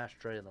give you an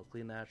ashtray and they'll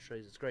clean the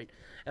ashtrays. It's great,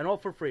 and all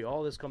for free.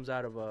 All this comes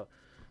out of a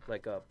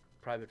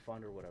private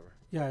fund or whatever.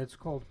 Yeah, it's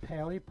called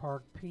Paley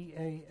Park,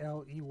 Paley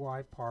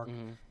Park,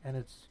 and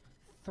it's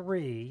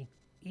 3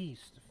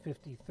 East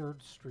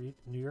 53rd Street,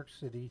 New York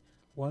City,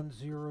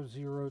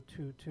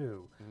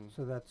 10022.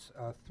 So that's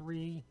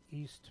 3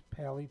 East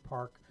Paley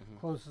Park.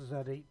 Closes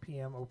at 8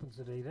 p.m., opens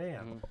at 8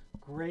 a.m.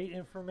 Great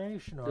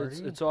information,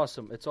 Artie. It's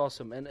awesome. It's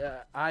awesome. And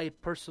I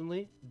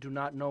personally do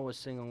not know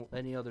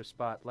any other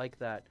spot like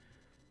that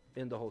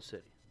in the whole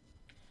city.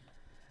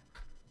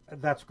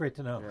 That's great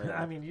to know.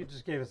 Yeah. I mean, you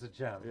just gave us a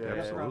gem. Yeah,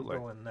 absolutely.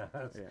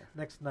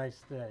 Next nice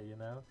day,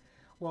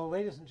 Well,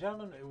 ladies and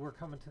gentlemen, we're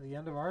coming to the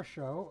end of our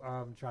show,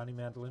 Johnny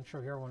Mandolin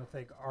Show here. I want to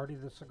thank Artie,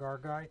 the cigar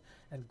guy,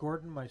 and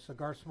Gordon, my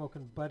cigar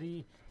smoking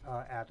buddy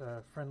at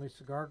a Friendly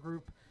Cigar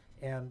Group,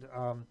 and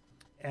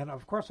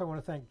of course I want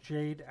to thank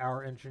Jade,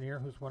 our engineer,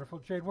 who's wonderful.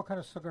 Jade, what kind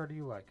of cigar do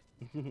you like?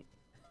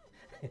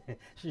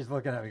 She's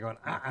looking at me going,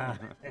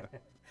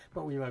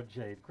 But we love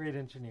Jade, great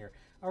engineer.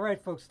 All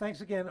right, folks,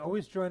 thanks again.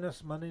 Always join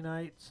us Monday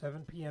night,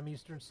 7 p.m.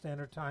 Eastern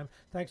Standard Time.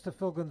 Thanks to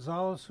Phil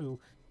Gonzalez, who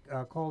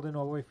called in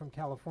all the way from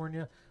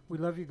California. We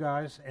love you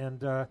guys, and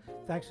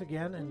thanks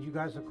again. And you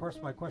guys, of course,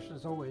 my question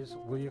is always,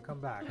 will you come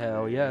back?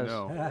 Hell yes.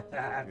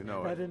 You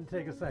know That didn't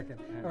take a second.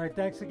 All right,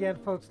 thanks again,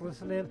 folks.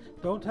 Listen in.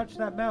 Don't touch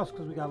that mouse,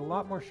 because we got a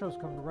lot more shows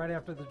coming right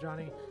after the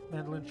Johnny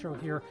Mandolin Show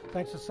here.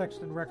 Thanks to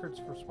Sexton Records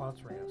for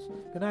sponsoring us.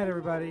 Good night,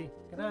 everybody.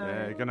 Good night.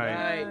 Yeah, good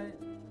night.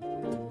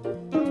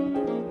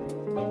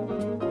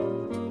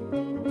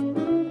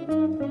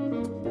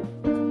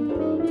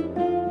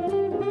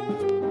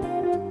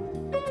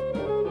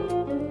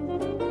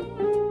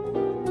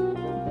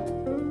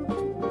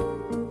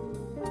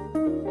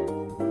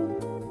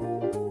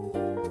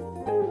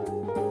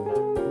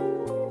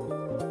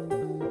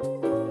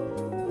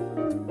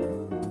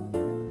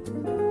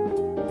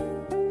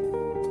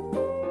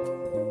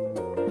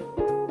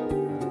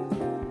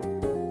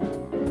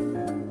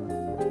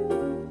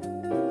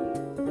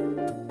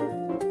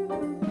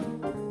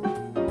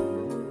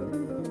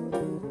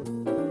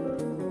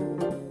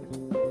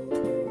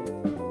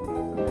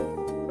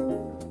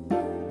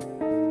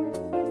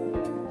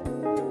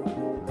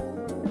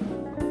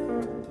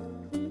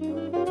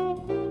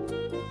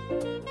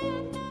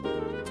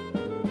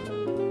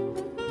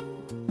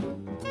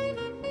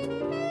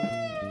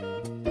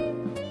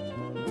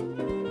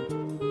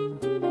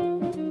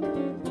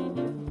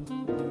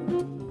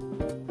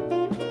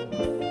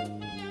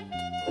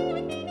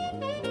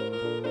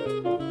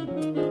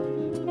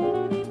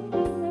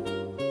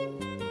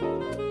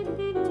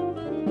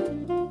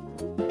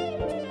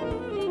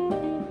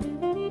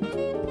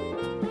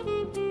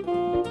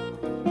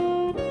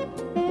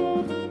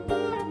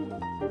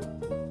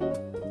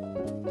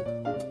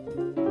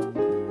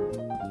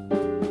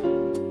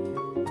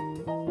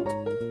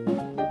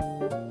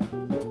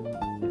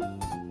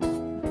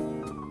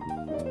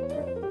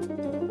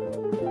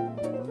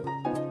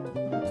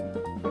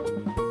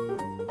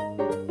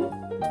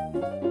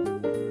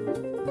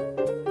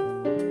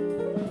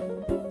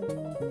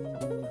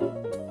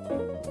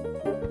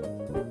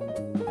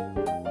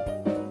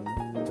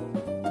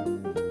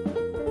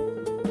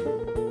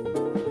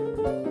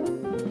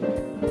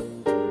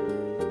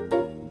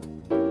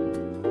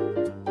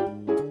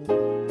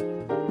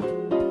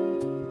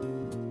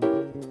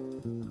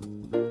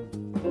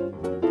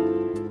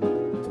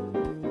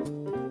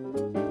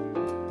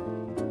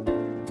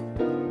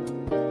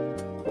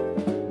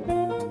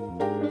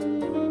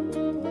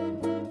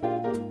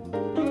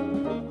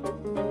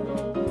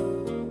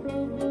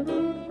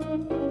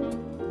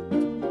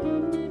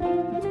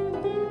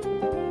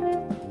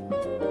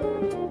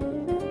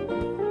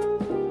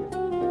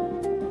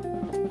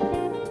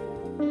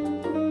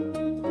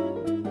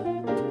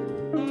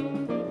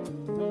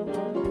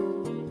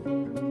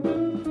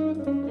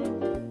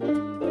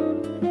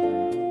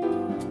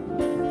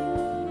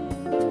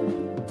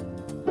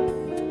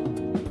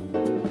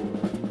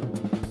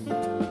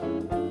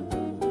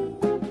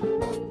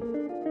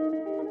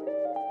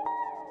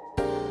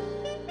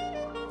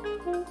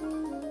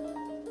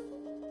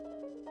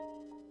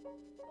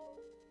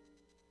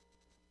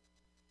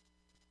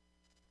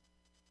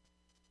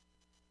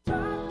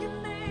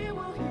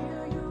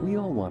 We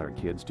all want our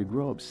kids to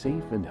grow up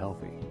safe and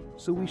healthy,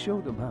 so we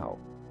show them how,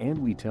 and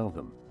we tell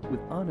them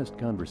with honest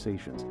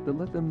conversations that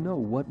let them know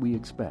what we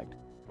expect.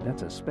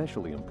 That's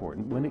especially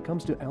important when it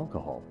comes to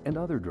alcohol and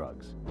other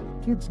drugs.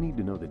 Kids need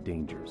to know the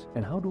dangers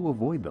and how to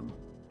avoid them.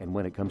 And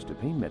when it comes to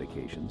pain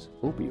medications,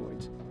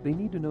 opioids, they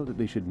need to know that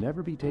they should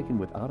never be taken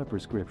without a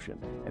prescription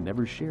and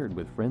never shared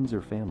with friends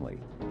or family.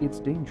 It's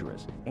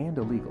dangerous and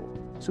illegal.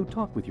 So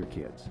talk with your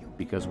kids,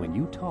 because when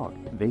you talk,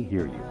 they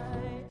hear you.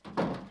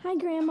 Hi,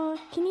 Grandma.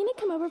 Can Nina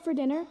come over for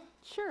dinner?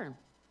 Sure.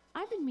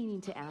 I've been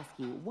meaning to ask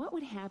you, what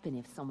would happen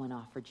if someone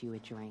offered you a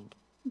drink?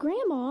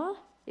 Grandma?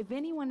 If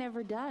anyone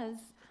ever does,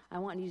 I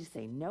want you to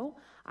say, no,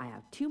 I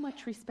have too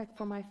much respect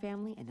for my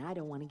family and I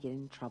don't want to get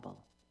in trouble.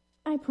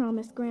 I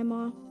promise,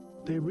 Grandma.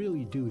 They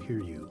really do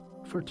hear you.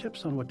 For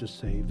tips on what to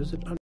say, visit